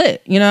 they're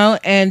split,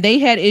 and they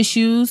had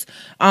issues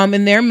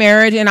in their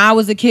marriage. And I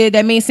was a kid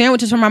that made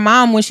sandwiches for my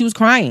mom when she was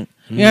crying.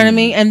 You know what I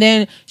mean? And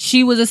then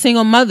she was a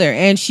single mother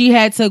and she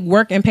had to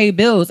work and pay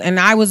bills. And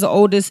I was the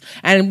oldest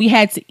and we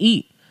had to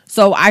eat.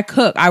 So I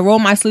cook. I roll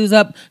my sleeves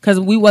up because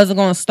we wasn't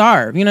going to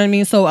starve. You know what I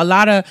mean? So a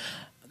lot of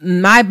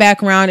my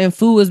background in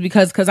food is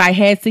because I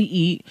had to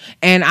eat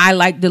and I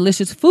like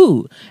delicious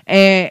food.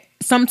 And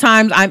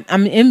sometimes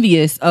I'm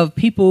envious of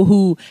people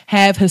who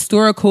have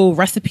historical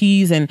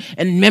recipes and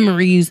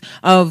memories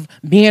of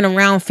being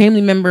around family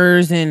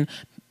members and,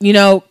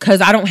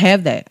 because I don't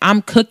have that.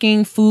 I'm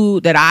cooking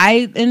food that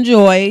I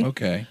enjoy.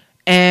 Okay.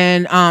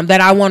 And that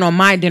I want on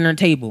my dinner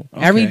table.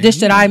 Okay, every dish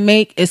that I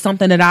make is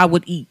something that I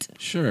would eat.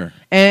 Sure.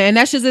 And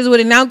that's just is what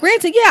it. Now,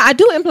 granted, I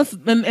do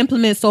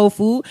implement soul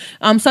food,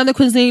 Southern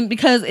cuisine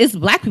because it's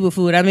Black people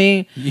food. I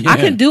mean, I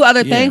can do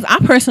other things. I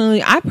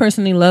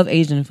personally love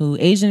Asian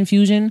food. Asian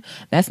fusion,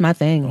 that's my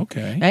thing.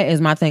 Okay, that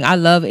is my thing. I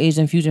love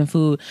Asian fusion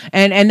food,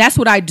 and that's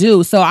what I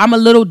do. So I'm a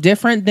little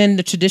different than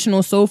the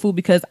traditional soul food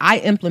because I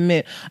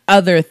implement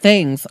other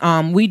things.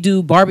 We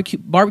do barbecue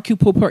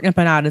pulled pork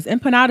empanadas.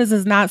 Empanadas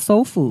is not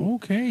soul food.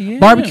 Okay, yeah.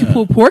 Barbecue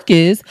pulled pork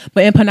is,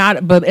 but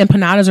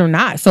empanadas are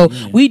not. So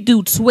we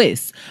do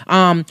twists.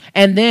 And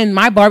then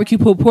my barbecue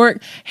pulled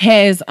pork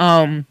has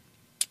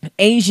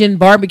Asian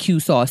barbecue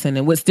sauce in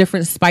it with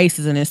different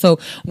spices in it. So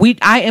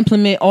I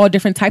implement all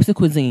different types of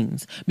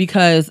cuisines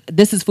because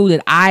this is food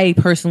that I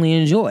personally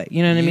enjoy.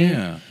 You know what I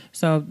mean?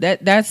 So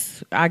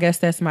I guess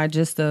that's my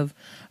gist of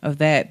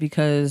that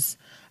because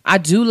I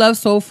do love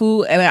soul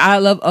food and I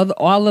love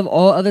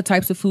all other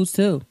types of foods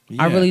too.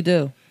 I really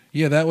do.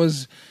 Yeah, that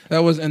was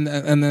and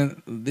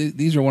then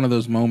these are one of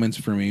those moments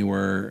for me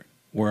where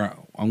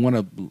I want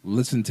to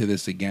listen to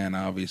this again,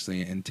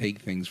 obviously, and take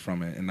things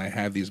from it. And I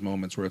have these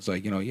moments where it's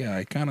like,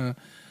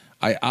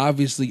 I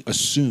obviously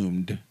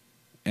assumed,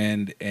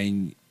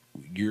 and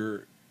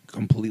you're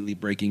completely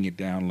breaking it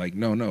down. Like,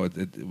 no,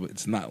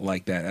 it's not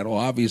like that at all.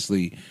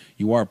 Obviously,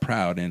 you are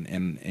proud,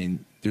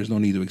 and there's no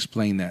need to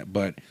explain that.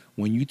 But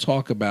when you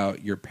talk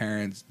about your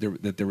parents,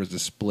 that there was a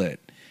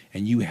split,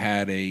 and you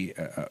had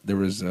there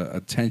was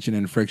a tension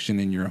and friction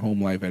in your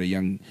home life at a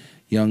young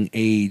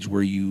age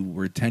where you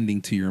were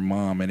tending to your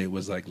mom and it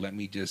was like let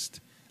me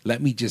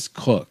just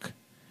cook,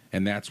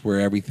 and that's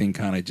where everything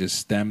kind of just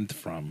stemmed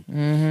from.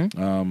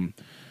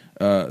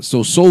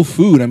 So soul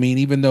food, I mean,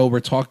 even though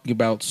we're talking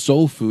about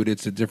soul food,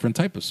 it's a different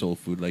type of soul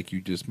food, like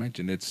you just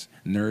mentioned. It's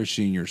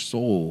nourishing your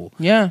soul.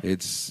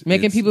 It's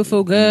making people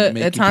feel good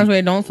at times where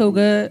they don't feel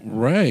good,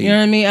 right? You know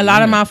what I mean? A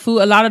lot of my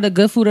food, a lot of the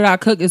good food that I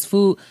cook is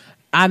food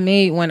I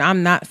made when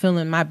I'm not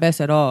feeling my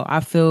best at all. I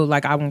feel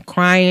like I'm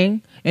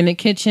crying. in the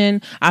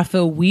kitchen, I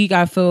feel weak.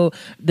 I feel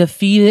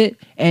defeated.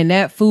 And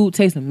that food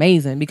tastes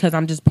amazing because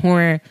I'm just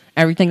pouring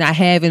everything I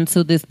have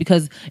into this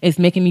because it's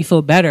making me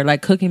feel better.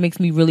 Like cooking makes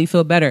me really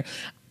feel better.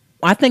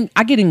 I think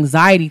I get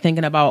anxiety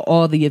thinking about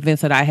all the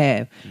events that I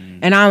have.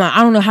 And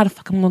I don't know how the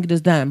fuck I'm going to get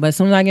this done. But as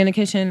soon as I get in the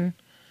kitchen,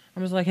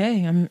 I'm just like,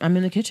 hey, I'm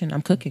in the kitchen.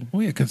 I'm cooking.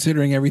 Well, yeah,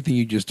 considering everything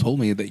you just told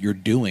me that you're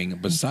doing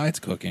besides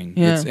cooking.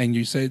 Yeah. And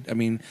you said, I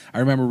mean, I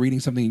remember reading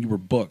something, you were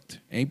booked.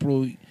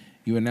 April,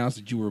 you announced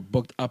that you were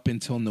booked up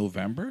until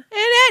November. And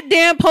that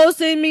damn post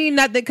didn't mean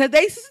nothing because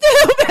they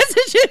still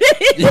messaging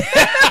me.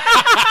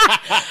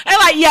 And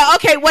like, yeah,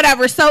 okay,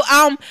 whatever. So,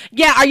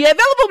 yeah, are you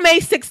available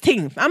May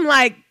 16th? I'm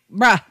like,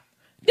 bruh,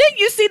 didn't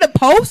you see the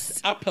post?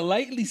 I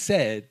politely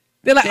said,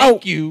 they're like,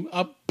 thank you.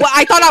 Well,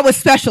 I thought I was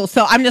special,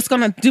 so I'm just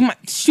gonna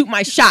shoot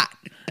my shot.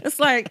 It's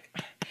like,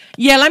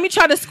 yeah, let me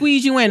try to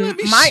squeeze you in. Let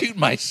me shoot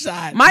my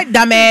shot. My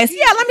dumb ass.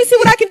 Yeah, let me see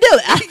what I can do.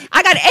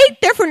 I got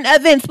 8 different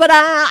events, but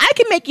I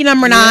can make you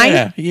number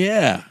 9.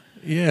 Yeah.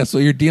 So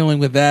you're dealing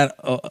with that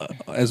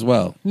as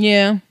well.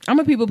 Yeah, I'm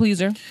a people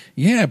pleaser.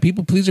 Yeah,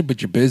 people pleaser,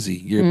 but you're busy.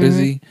 You're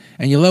busy,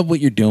 and you love what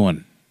you're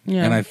doing.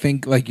 Yeah. And I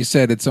think, like you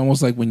said, it's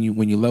almost like when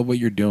you love what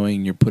you're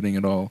doing, you're putting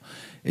it all.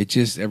 It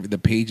just the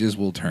pages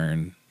will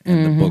turn.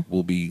 And the book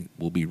will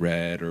be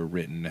read or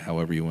written,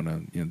 however you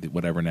want to,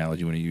 whatever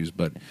analogy you want to use.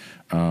 But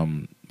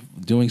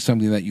doing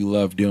something that you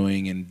love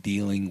doing and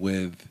dealing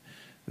with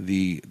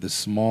the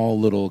small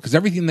little, because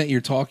everything that you're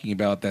talking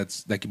about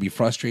that can be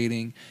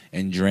frustrating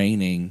and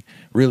draining.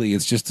 Really,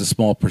 it's just a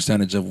small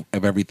percentage of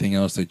everything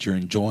else that you're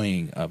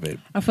enjoying of it.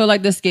 I feel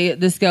like the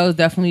scales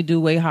definitely do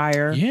way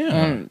higher.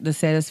 Yeah, on the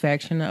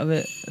satisfaction of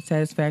it,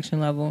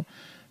 satisfaction level.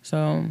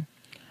 So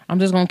I'm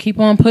just gonna keep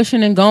on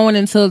pushing and going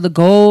until the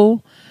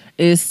goal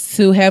is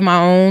to have my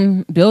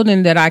own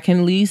building that I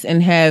can lease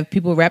and have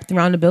people wrapped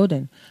around the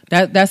building.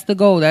 That's the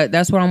goal.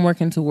 That's what I'm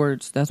working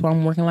towards. That's why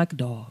I'm working like a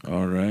dog.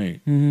 All right.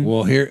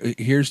 Well,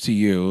 here's to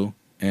you.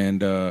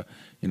 And I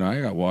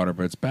got water,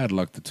 but it's bad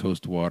luck to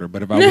toast water.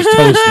 But if I was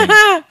toasting,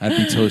 I'd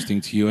be toasting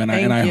to you. And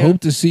I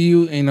hope to see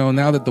you.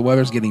 Now that the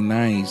weather's getting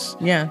nice.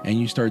 Yeah. And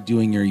you start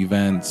doing your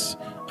events.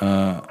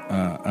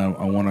 I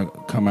want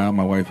to come out,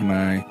 my wife and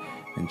I,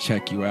 and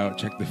check you out,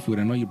 check the food.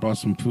 I know you brought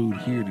some food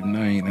here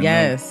tonight.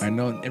 Yes. I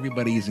know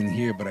everybody isn't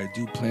here, but I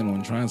do plan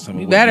on trying some.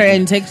 You better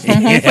and take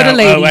some home for the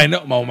lady. I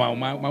know.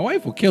 My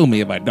wife will kill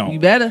me if I don't. You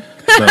better.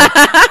 So,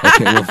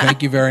 okay, well,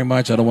 thank you very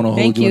much. I don't want to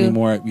hold you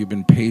anymore. You've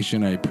been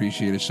patient. I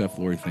appreciate it, Chef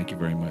Lory. Thank you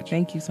very much.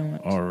 Thank you so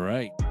much. All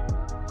right.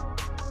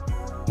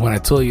 When I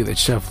told you that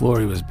Chef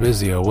Lory was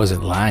busy, I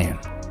wasn't lying.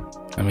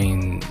 I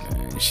mean,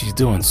 she's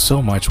doing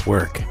so much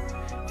work.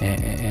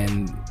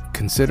 And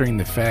considering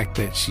the fact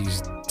that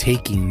she's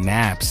taking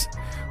naps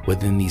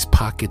within these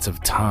pockets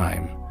of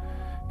time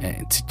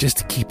and just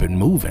to keep it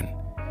moving,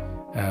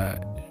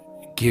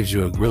 gives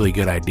you a really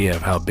good idea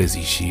of how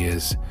busy she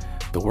is,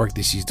 the work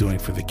that she's doing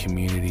for the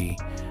community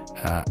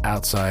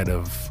outside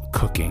of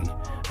cooking,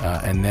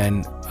 and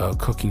then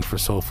cooking for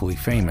Soulfully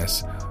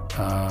Famous.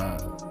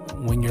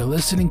 When you're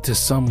listening to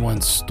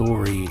someone's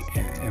story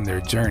and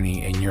their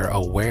journey and you're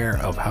aware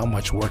of how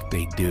much work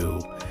they do,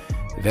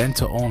 then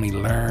to only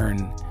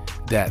learn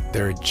that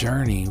their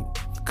journey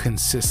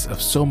consists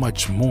of so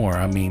much more.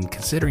 I mean,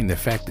 considering the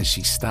fact that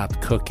she stopped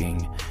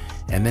cooking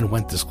and then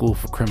went to school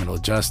for criminal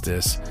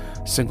justice,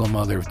 single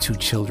mother of 2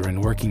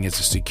 children, working as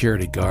a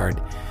security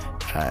guard,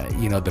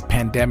 the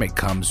pandemic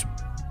comes,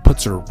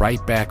 puts her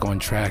right back on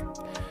track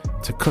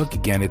to cook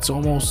again. It's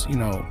almost,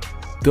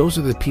 those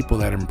are the people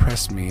that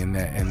impress me, and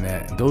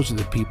that those are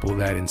the people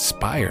that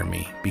inspire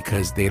me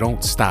because they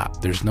don't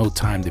stop. There's no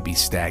time to be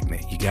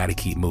stagnant. You got to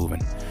keep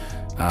moving.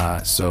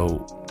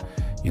 So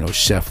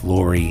Chef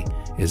Lory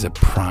is a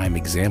prime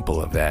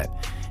example of that.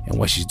 And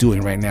what she's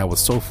doing right now with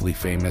Soulfully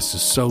Famous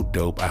is so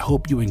dope. I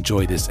hope you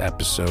enjoy this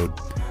episode.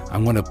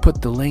 I'm going to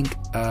put the link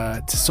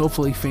to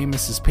Soulfully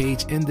Famous's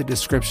page in the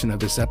description of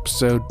this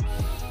episode.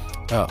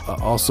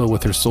 Also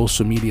with her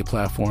social media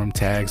platform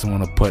tags. I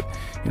want to put,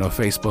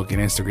 Facebook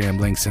and Instagram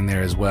links in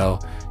there as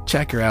well.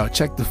 Check her out.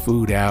 Check the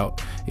food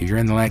out. If you're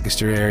in the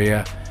Lancaster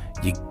area,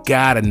 you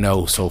got to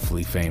know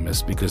Soulfully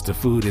Famous because the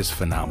food is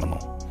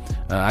phenomenal.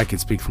 I can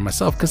speak for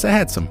myself because I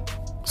had some.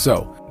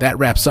 So that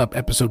wraps up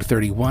episode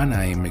 31.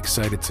 I am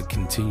excited to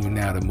continue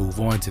now to move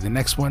on to the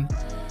next one.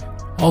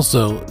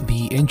 Also,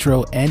 the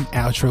intro and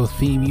outro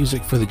theme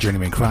music for the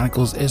Journeyman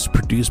Chronicles is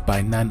produced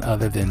by none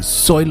other than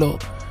Soulful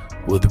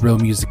with Real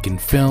Music and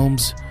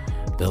Films.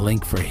 The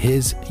link for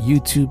his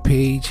YouTube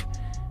page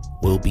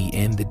will be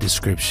in the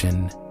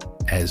description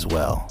as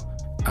well.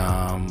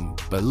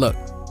 But look,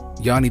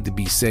 y'all need to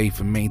be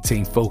safe and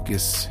maintain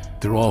focus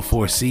through all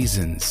 4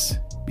 seasons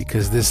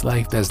because this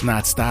life does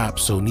not stop,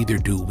 so neither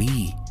do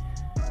we.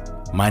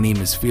 My name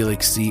is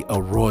Felix C.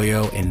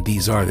 Arroyo, and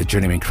these are the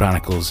Journeyman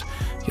Chronicles.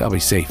 Y'all be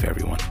safe,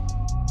 everyone.